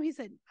sometimes he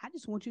said, I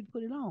just want you to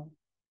put it on.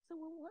 So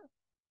what?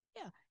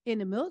 Yeah. In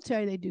the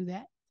military, they do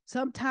that.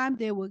 Sometimes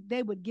they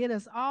would get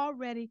us all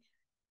ready,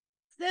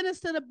 send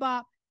us to the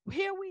bar.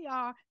 Here we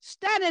are,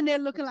 standing there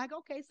looking like,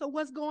 okay, so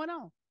what's going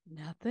on?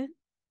 Nothing.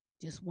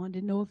 Just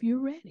wanted to know if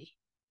you're ready.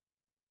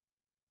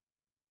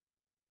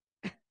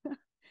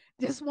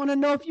 Just want to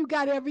know if you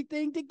got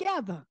everything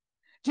together.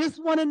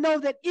 Just want to know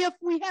that if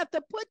we have to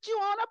put you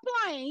on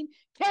a plane,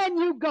 can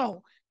you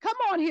go? Come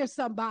on here,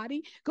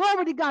 somebody.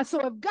 Glory to God. So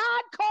if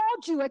God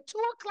called you at 2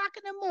 o'clock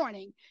in the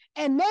morning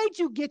and made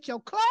you get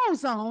your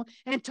clothes on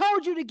and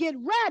told you to get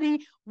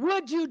ready,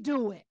 would you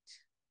do it?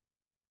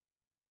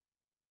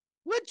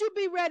 Would you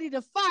be ready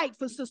to fight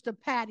for Sister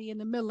Patty in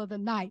the middle of the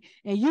night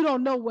and you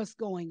don't know what's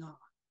going on?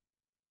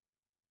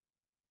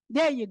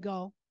 There you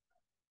go.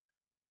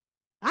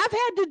 I've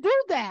had to do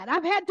that.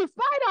 I've had to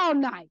fight all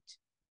night.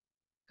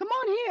 Come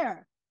on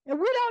here. And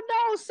we don't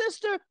know,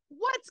 sister,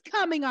 what's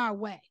coming our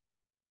way.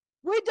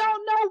 We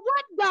don't know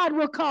what God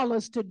will call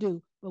us to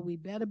do, but we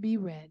better be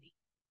ready.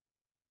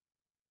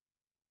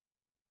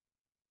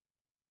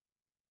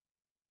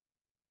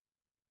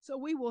 So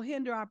we will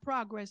hinder our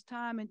progress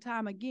time and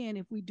time again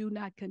if we do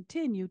not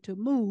continue to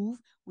move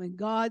when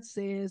God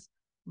says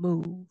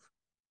move.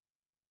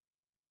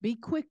 Be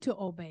quick to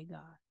obey God.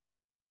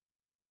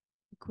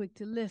 Be quick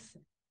to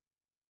listen.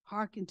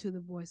 Hearken to the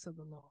voice of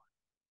the Lord.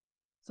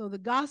 So the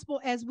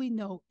gospel, as we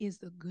know, is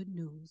the good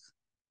news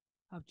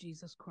of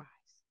Jesus Christ.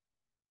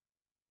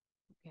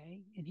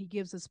 Okay, and he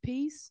gives us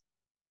peace.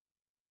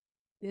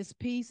 This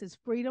peace is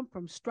freedom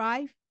from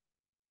strife,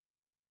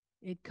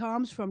 It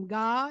comes from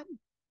God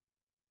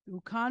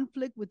through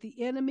conflict with the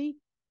enemy.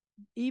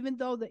 Even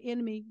though the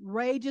enemy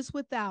rages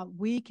without,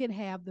 we can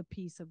have the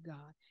peace of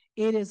God.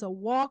 It is a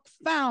walk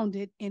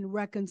founded in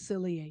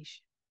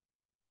reconciliation.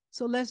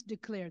 So let's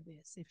declare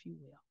this, if you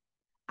will.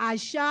 I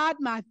shod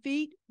my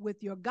feet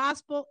with your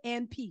gospel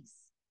and peace.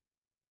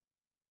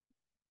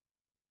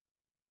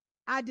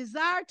 I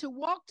desire to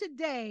walk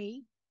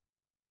today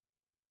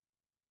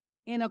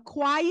in a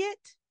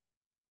quiet,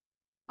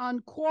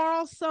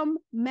 unquarrelsome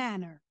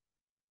manner.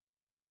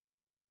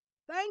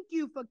 Thank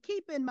you for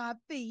keeping my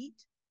feet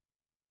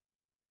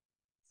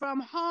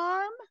from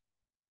harm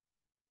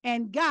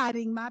and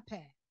guiding my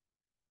path.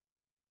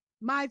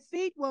 My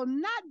feet will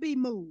not be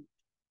moved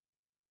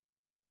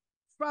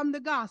from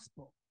the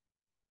gospel,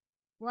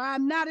 for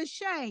I'm not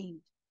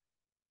ashamed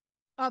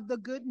of the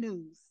good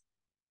news.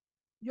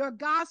 Your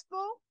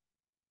gospel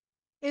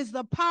is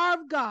the power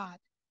of God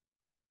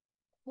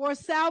for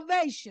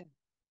salvation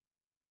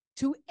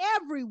to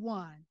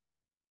everyone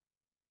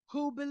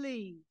who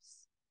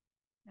believes.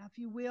 Now, if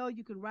you will,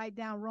 you can write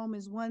down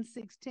Romans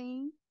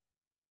 1:16.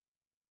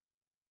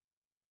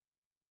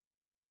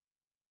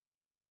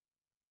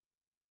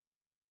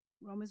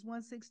 Romans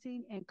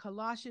 1:16 and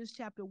Colossians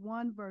chapter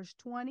 1, verse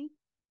 20.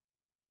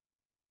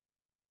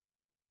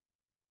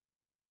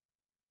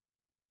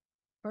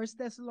 1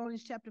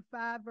 Thessalonians chapter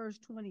 5, verse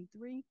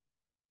 23.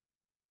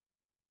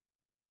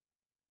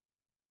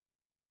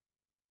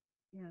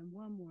 And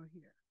one more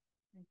here.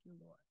 Thank you,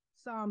 Lord.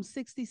 Psalm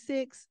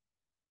 66,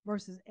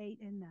 verses 8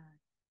 and 9.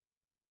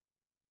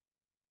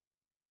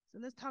 So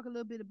let's talk a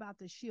little bit about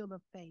the shield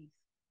of faith.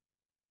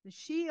 The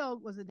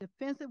shield was a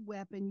defensive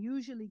weapon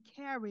usually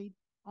carried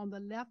on the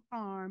left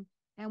arm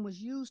and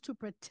was used to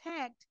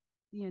protect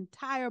the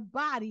entire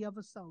body of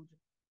a soldier.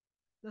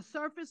 The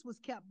surface was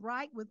kept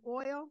bright with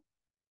oil.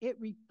 It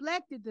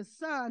reflected the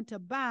sun to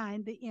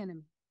bind the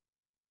enemy.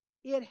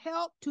 It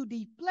helped to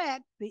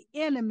deflect the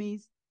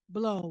enemy's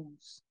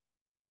blows.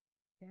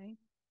 Okay?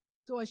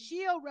 So a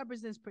shield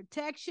represents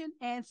protection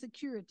and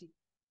security.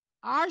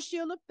 Our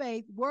shield of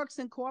faith works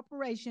in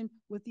cooperation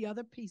with the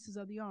other pieces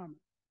of the armor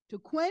to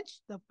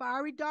quench the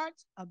fiery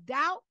darts of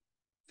doubt,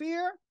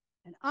 fear,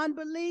 and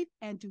unbelief,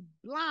 and to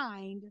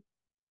blind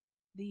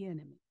the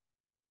enemy.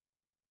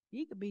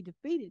 He could be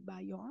defeated by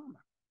your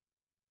armor.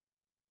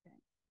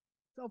 Okay.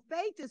 So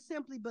faith is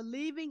simply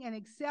believing and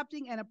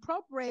accepting and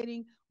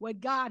appropriating what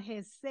God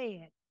has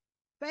said.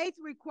 Faith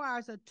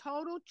requires a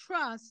total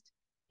trust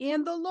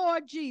in the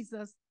Lord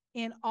Jesus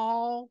in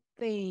all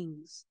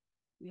things.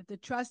 We have to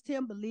trust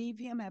him, believe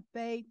him, have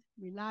faith,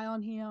 rely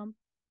on him.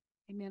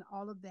 Amen.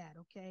 All of that.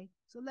 Okay.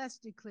 So let's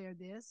declare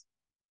this.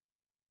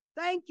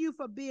 Thank you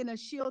for being a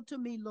shield to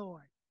me,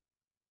 Lord.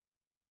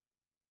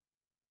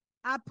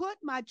 I put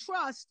my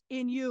trust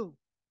in you.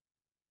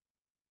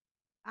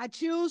 I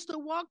choose to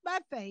walk by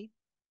faith,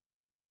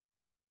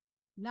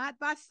 not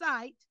by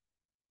sight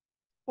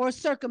or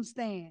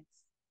circumstance.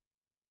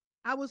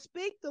 I will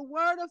speak the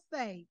word of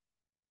faith.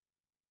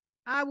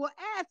 I will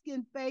ask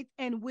in faith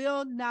and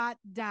will not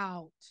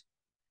doubt.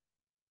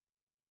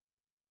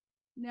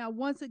 Now,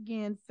 once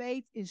again,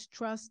 faith is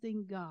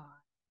trusting God.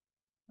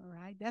 All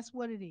right, that's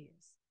what it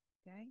is.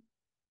 Okay,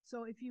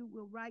 so if you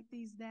will write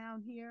these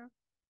down here,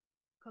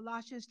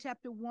 Colossians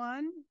chapter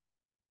 1,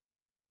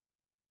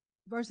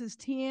 verses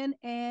 10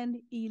 and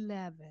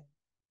 11.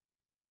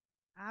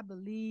 I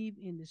believe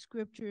in the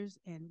scriptures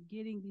and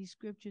getting these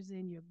scriptures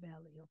in your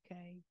belly,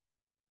 okay?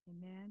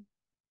 Amen.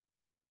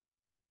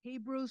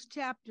 Hebrews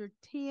chapter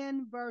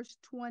 10, verse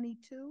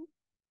 22.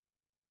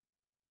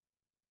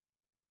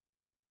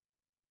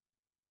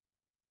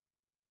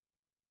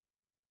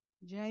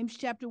 James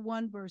chapter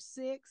 1, verse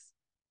 6.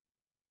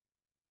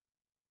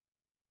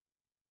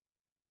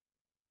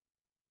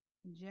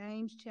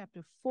 James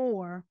chapter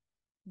 4,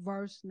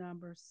 verse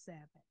number 7.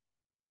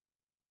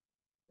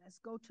 Let's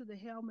go to the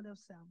helmet of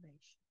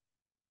salvation.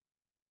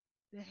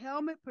 The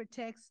helmet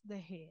protects the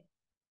head.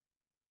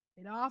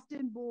 It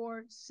often bore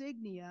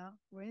insignia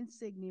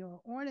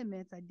or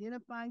ornaments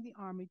identifying the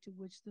army to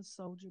which the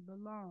soldier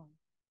belonged.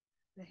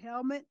 The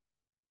helmet,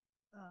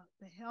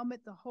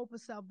 the hope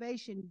of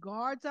salvation,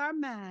 guards our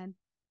mind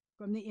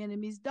from the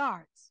enemy's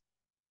darts.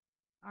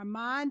 Our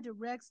mind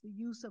directs the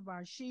use of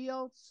our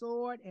shield,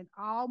 sword, and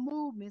all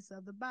movements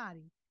of the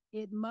body.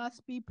 It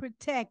must be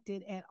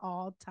protected at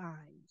all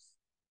times.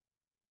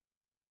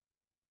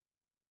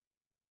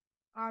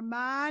 Our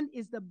mind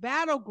is the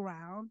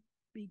battleground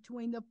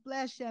between the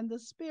flesh and the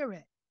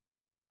spirit.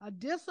 A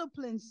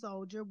disciplined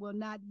soldier will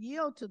not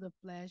yield to the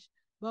flesh,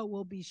 but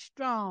will be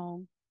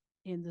strong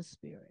in the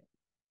spirit.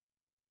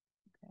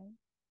 Okay.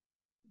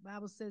 The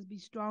Bible says, be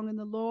strong in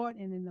the Lord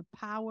and in the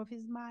power of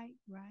his might,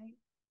 right?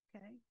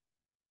 Okay.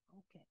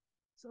 Okay.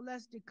 So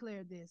let's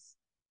declare this.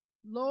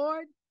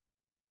 Lord,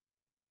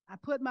 I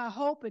put my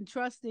hope and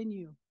trust in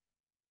you.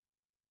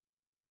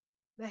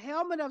 The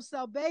helmet of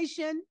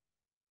salvation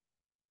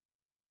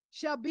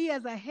shall be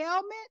as a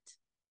helmet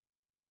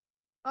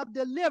of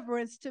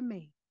deliverance to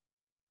me.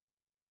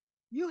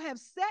 You have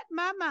set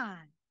my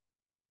mind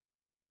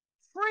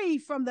free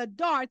from the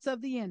darts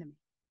of the enemy.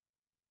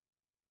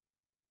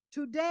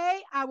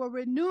 Today I will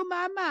renew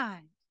my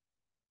mind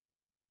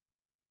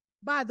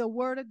by the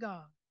word of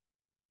God.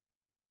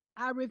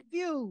 I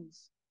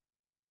refuse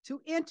to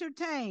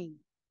entertain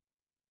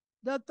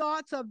the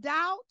thoughts of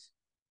doubt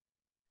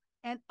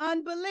and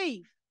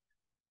unbelief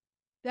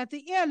that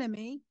the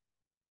enemy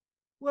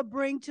will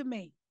bring to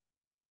me.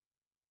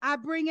 I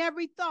bring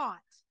every thought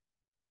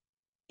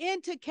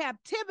into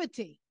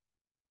captivity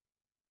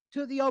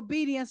to the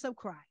obedience of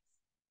Christ.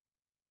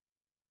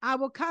 I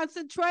will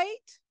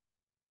concentrate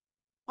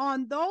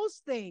on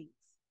those things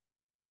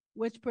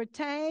which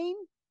pertain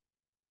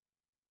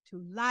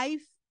to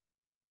life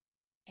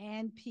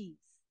and peace.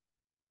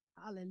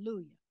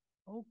 Hallelujah.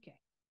 Okay.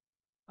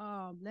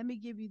 Let me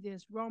give you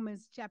this.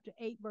 Romans chapter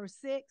 8, verse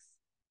 6.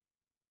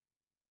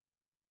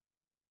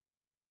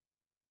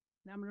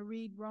 Now I'm going to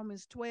read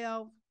Romans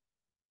 12.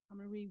 I'm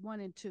going to read 1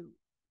 and 2.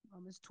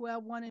 Romans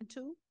 12, 1 and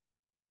 2.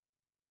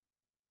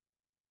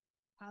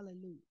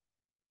 Hallelujah.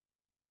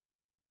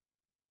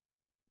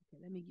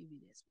 Okay, let me give you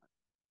this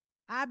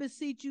one. I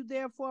beseech you,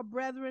 therefore,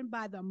 brethren,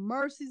 by the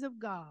mercies of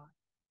God,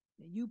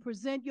 that you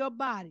present your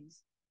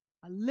bodies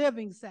a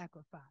living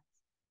sacrifice,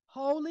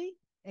 holy,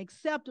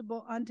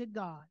 acceptable unto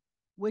God,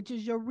 which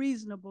is your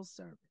reasonable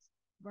service.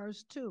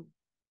 Verse 2.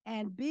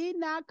 And be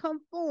not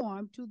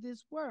conformed to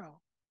this world,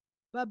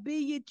 but be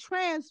ye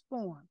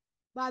transformed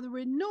by the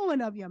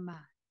renewing of your mind,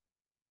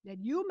 that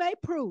you may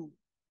prove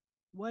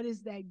what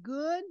is that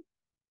good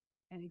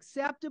and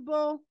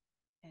acceptable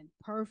and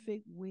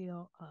perfect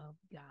will of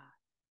God.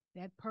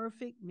 That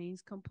perfect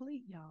means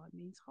complete, y'all. It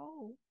means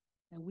whole.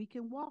 And we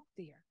can walk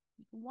there.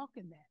 We can walk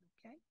in that,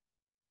 okay?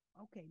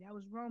 Okay, that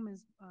was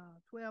Romans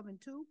 12 and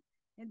 2.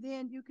 And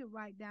then you can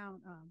write down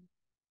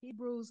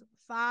Hebrews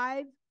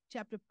 5,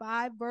 chapter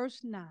 5, verse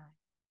 9.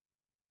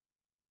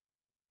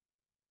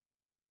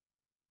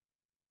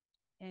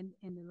 And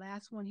the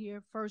last one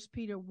here, 1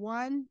 Peter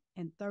 1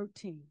 and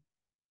 13.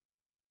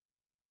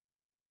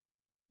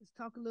 Let's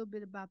talk a little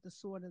bit about the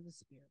sword of the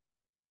Spirit.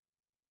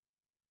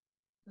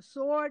 The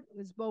sword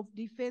is both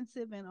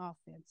defensive and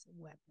offensive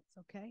weapons,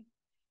 okay?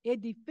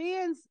 It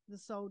defends the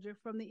soldier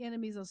from the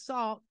enemy's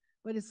assault,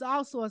 but it's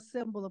also a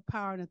symbol of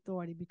power and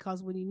authority,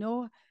 because when you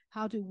know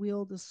how to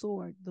wield the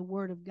sword, the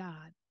word of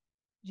God,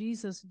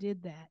 Jesus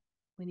did that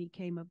when he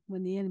came up,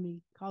 when the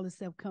enemy called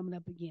himself coming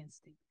up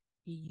against him.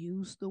 He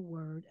used the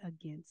word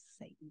against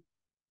Satan.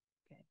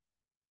 Okay.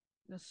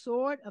 The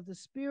sword of the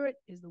Spirit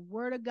is the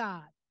word of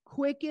God,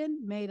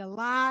 quickened, made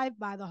alive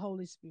by the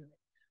Holy Spirit.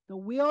 The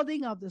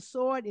wielding of the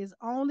sword is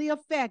only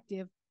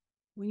effective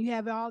when you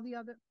have all the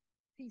other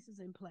pieces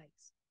in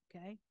place.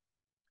 Okay.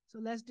 So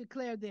let's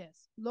declare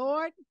this.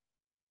 Lord,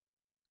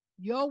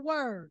 your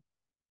word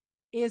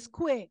is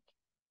quick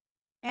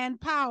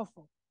and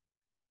powerful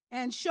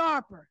and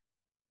sharper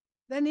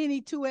than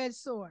any two-edged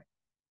sword.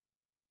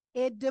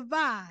 It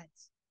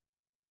divides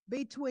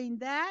between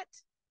that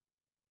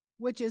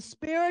which is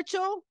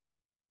spiritual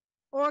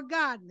or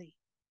godly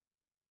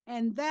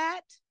and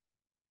that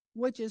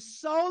which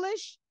is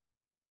soulish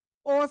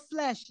or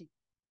fleshy.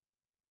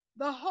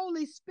 The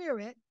Holy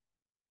Spirit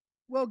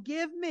will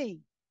give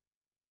me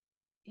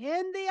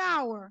in the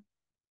hour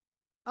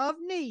of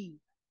need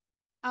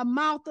a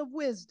mouth of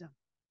wisdom,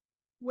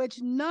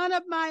 which none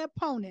of my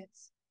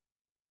opponents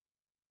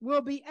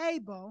will be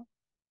able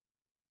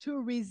to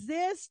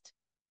resist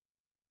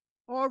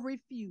or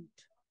refute.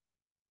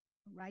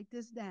 Write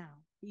this down.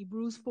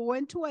 Hebrews 4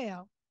 and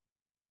 12.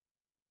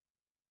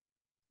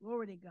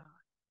 Glory to God.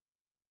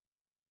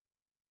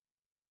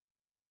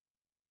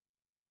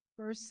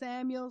 1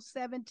 Samuel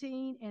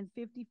 17 and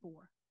 54.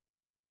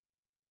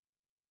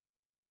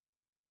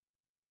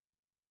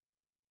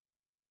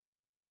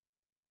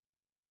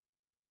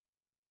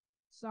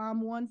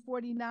 Psalm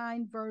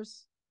 149,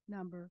 verse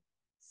number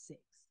 6.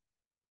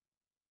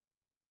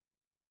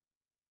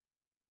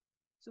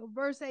 So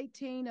verse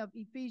 18 of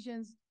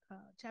Ephesians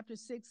chapter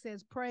 6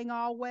 says, praying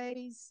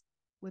always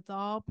with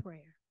all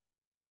prayer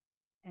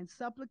and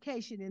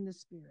supplication in the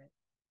Spirit,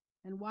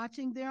 and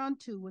watching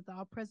thereunto with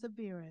all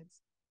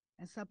perseverance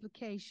and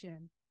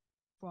supplication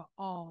for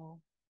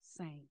all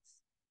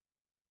saints.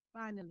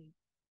 Finally,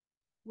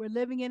 we're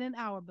living in an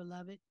hour,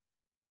 beloved,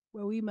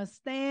 where we must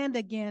stand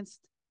against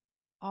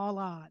all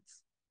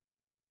odds.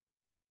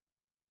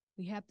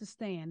 We have to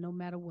stand no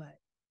matter what.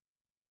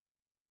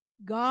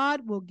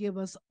 God will give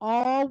us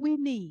all we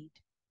need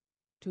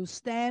to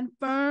stand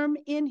firm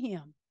in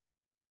him,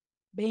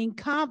 being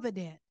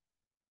confident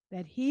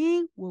that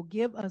he will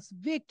give us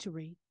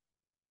victory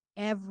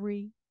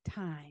every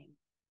time.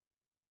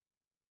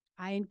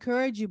 I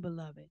encourage you,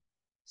 beloved,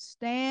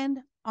 stand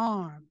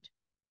armed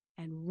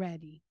and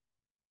ready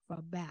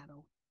for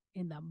battle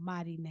in the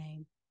mighty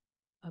name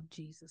of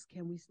Jesus.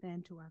 Can we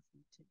stand to our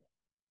feet today?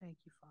 Thank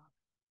you, Father.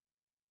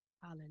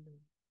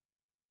 Hallelujah.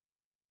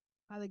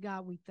 Father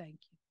God, we thank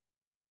you.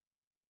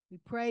 We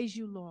praise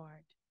you,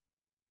 Lord,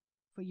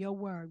 for your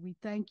word. We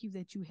thank you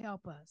that you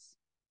help us.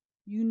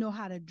 You know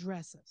how to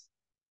dress us.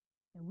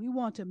 And we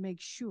want to make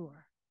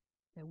sure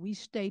that we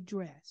stay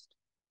dressed,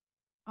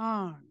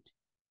 armed,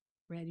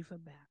 ready for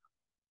battle,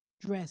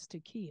 dressed to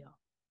kill,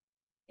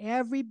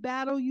 Every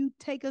battle you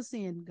take us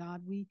in,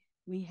 God, we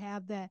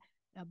have that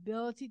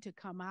ability to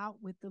come out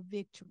with the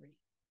victory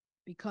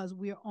because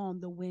we're on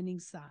the winning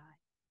side.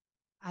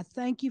 I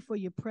thank you for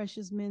your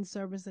precious men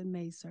service and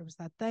maid service.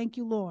 I thank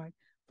you, Lord,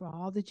 for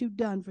all that you've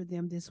done for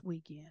them this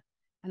weekend.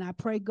 And I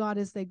pray, God,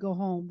 as they go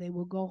home, they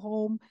will go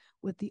home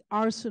with the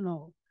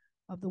arsenal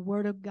of the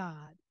word of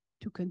God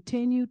to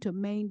continue to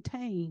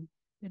maintain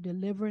the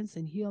deliverance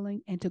and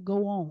healing and to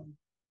go on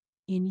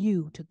in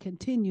you, to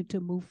continue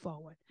to move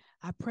forward.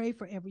 I pray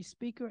for every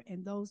speaker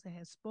and those that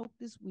have spoke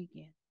this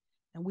weekend.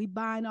 And we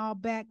bind all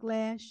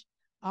backlash,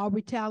 all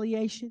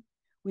retaliation.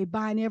 We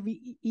bind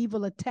every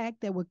evil attack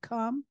that would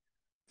come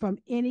from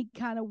any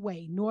kind of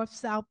way, north,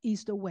 south,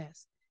 east, or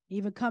west,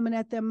 even coming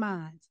at their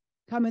minds,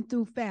 coming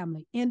through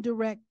family,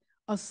 indirect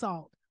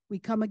assault. We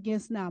come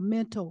against now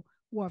mental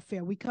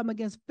warfare. We come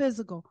against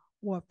physical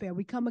warfare.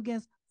 We come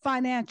against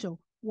financial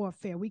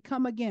warfare. We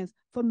come against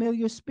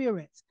familiar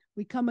spirits.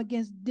 We come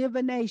against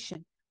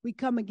divination. We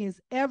come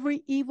against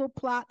every evil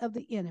plot of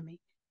the enemy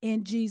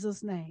in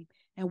Jesus' name.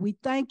 And we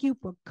thank you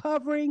for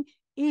covering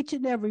each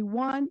and every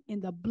one in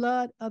the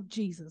blood of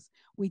Jesus.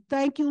 We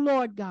thank you,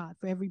 Lord God,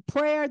 for every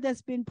prayer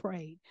that's been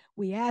prayed.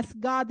 We ask,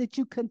 God, that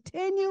you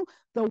continue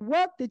the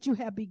work that you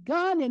have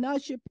begun in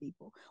us, your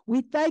people.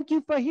 We thank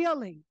you for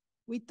healing.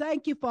 We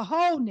thank you for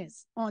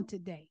wholeness on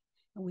today.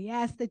 And we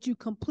ask that you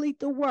complete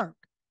the work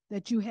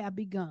that you have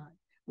begun.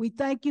 We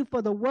thank you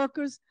for the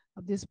workers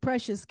of this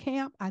precious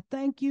camp. I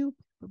thank you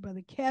for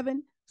Brother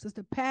Kevin,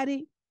 Sister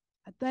Patty.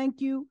 I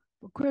thank you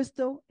for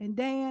Crystal and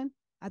Dan.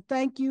 I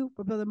thank you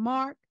for Brother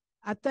Mark.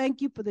 I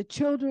thank you for the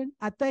children.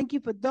 I thank you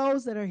for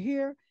those that are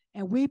here.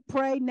 And we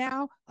pray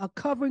now a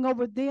covering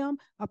over them,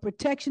 a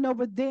protection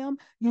over them.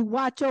 You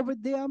watch over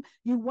them.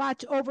 You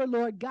watch over,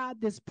 Lord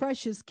God, this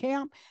precious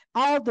camp,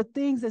 all the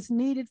things that's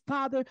needed,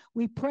 Father.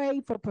 We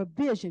pray for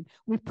provision.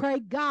 We pray,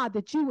 God,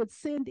 that you would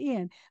send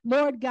in,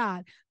 Lord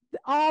God,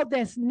 all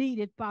that's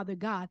needed, Father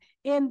God,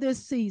 in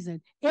this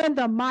season, in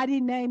the mighty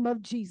name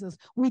of Jesus.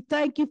 We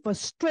thank you for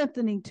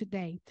strengthening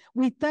today.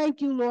 We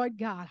thank you, Lord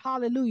God,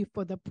 hallelujah,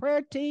 for the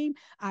prayer team.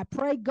 I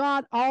pray,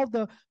 God, all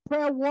the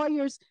prayer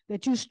warriors,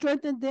 that you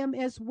strengthen them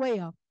as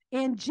well.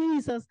 In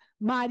Jesus'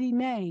 mighty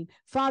name.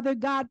 Father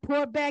God,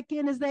 pour back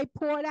in as they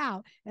poured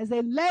out, as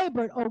they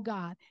labored, oh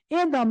God,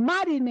 in the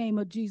mighty name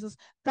of Jesus.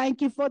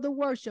 Thank you for the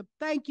worship.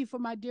 Thank you for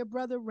my dear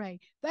brother Ray.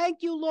 Thank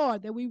you,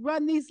 Lord, that we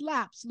run these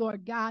laps,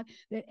 Lord God,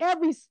 that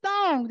every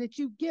song that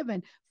you've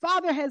given,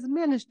 Father, has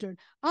ministered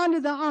under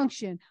the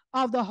unction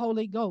of the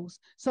Holy Ghost.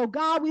 So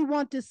God, we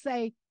want to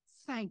say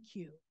thank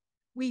you.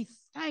 We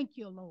thank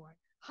you, Lord.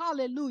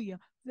 Hallelujah,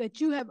 that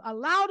you have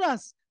allowed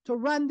us to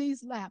run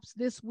these laps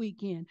this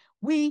weekend.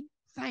 We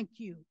thank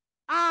you.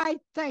 I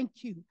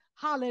thank you.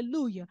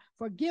 Hallelujah,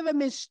 for giving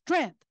me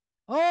strength.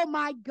 Oh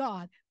my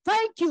God.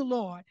 Thank you,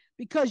 Lord,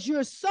 because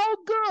you're so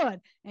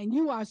good and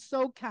you are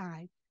so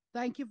kind.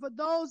 Thank you for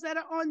those that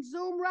are on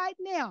Zoom right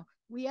now.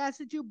 We ask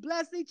that you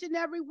bless each and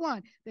every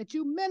one, that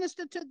you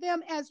minister to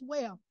them as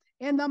well.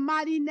 In the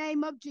mighty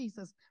name of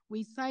Jesus,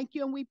 we thank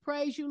you and we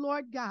praise you,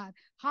 Lord God.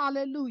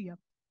 Hallelujah.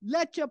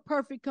 Let your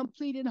perfect,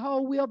 complete, and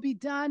whole will be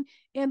done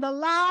in the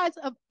lives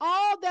of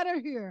all that are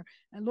here.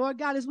 And Lord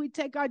God, as we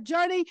take our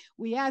journey,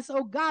 we ask,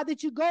 oh God,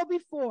 that you go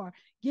before.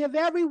 Give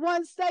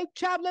everyone safe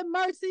traveling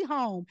mercy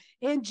home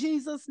in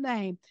Jesus'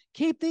 name.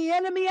 Keep the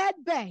enemy at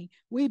bay.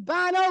 We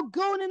bind old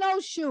goon and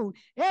old shoon.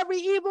 Every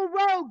evil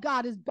road,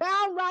 God, is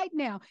bound right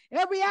now.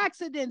 Every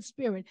accident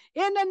spirit,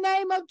 in the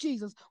name of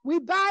Jesus. We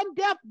bind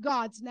deaf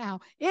gods now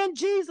in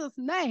Jesus'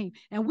 name.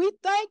 And we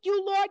thank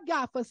you, Lord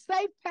God, for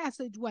safe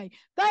passageway.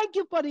 Thank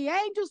you for the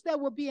angels that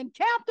will be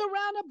encamped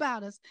around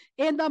about us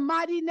in the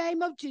mighty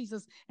name of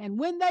Jesus. And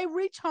when they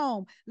reach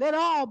home, let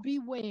all be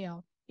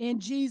well. In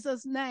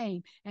Jesus'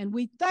 name. And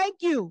we thank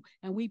you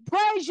and we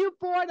praise you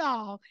for it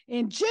all.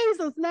 In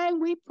Jesus' name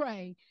we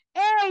pray.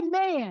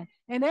 Amen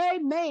and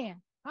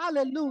amen.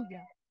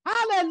 Hallelujah.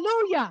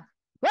 Hallelujah.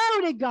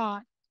 Glory to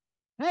God.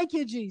 Thank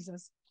you,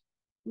 Jesus.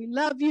 We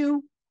love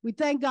you. We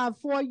thank God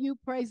for you.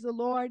 Praise the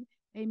Lord.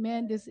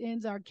 Amen. This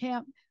ends our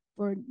camp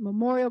for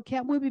Memorial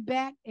Camp. We'll be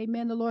back.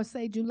 Amen. The Lord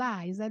say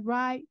July. Is that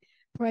right?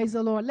 Praise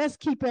the Lord. Let's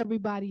keep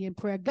everybody in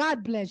prayer.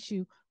 God bless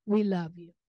you. We love you.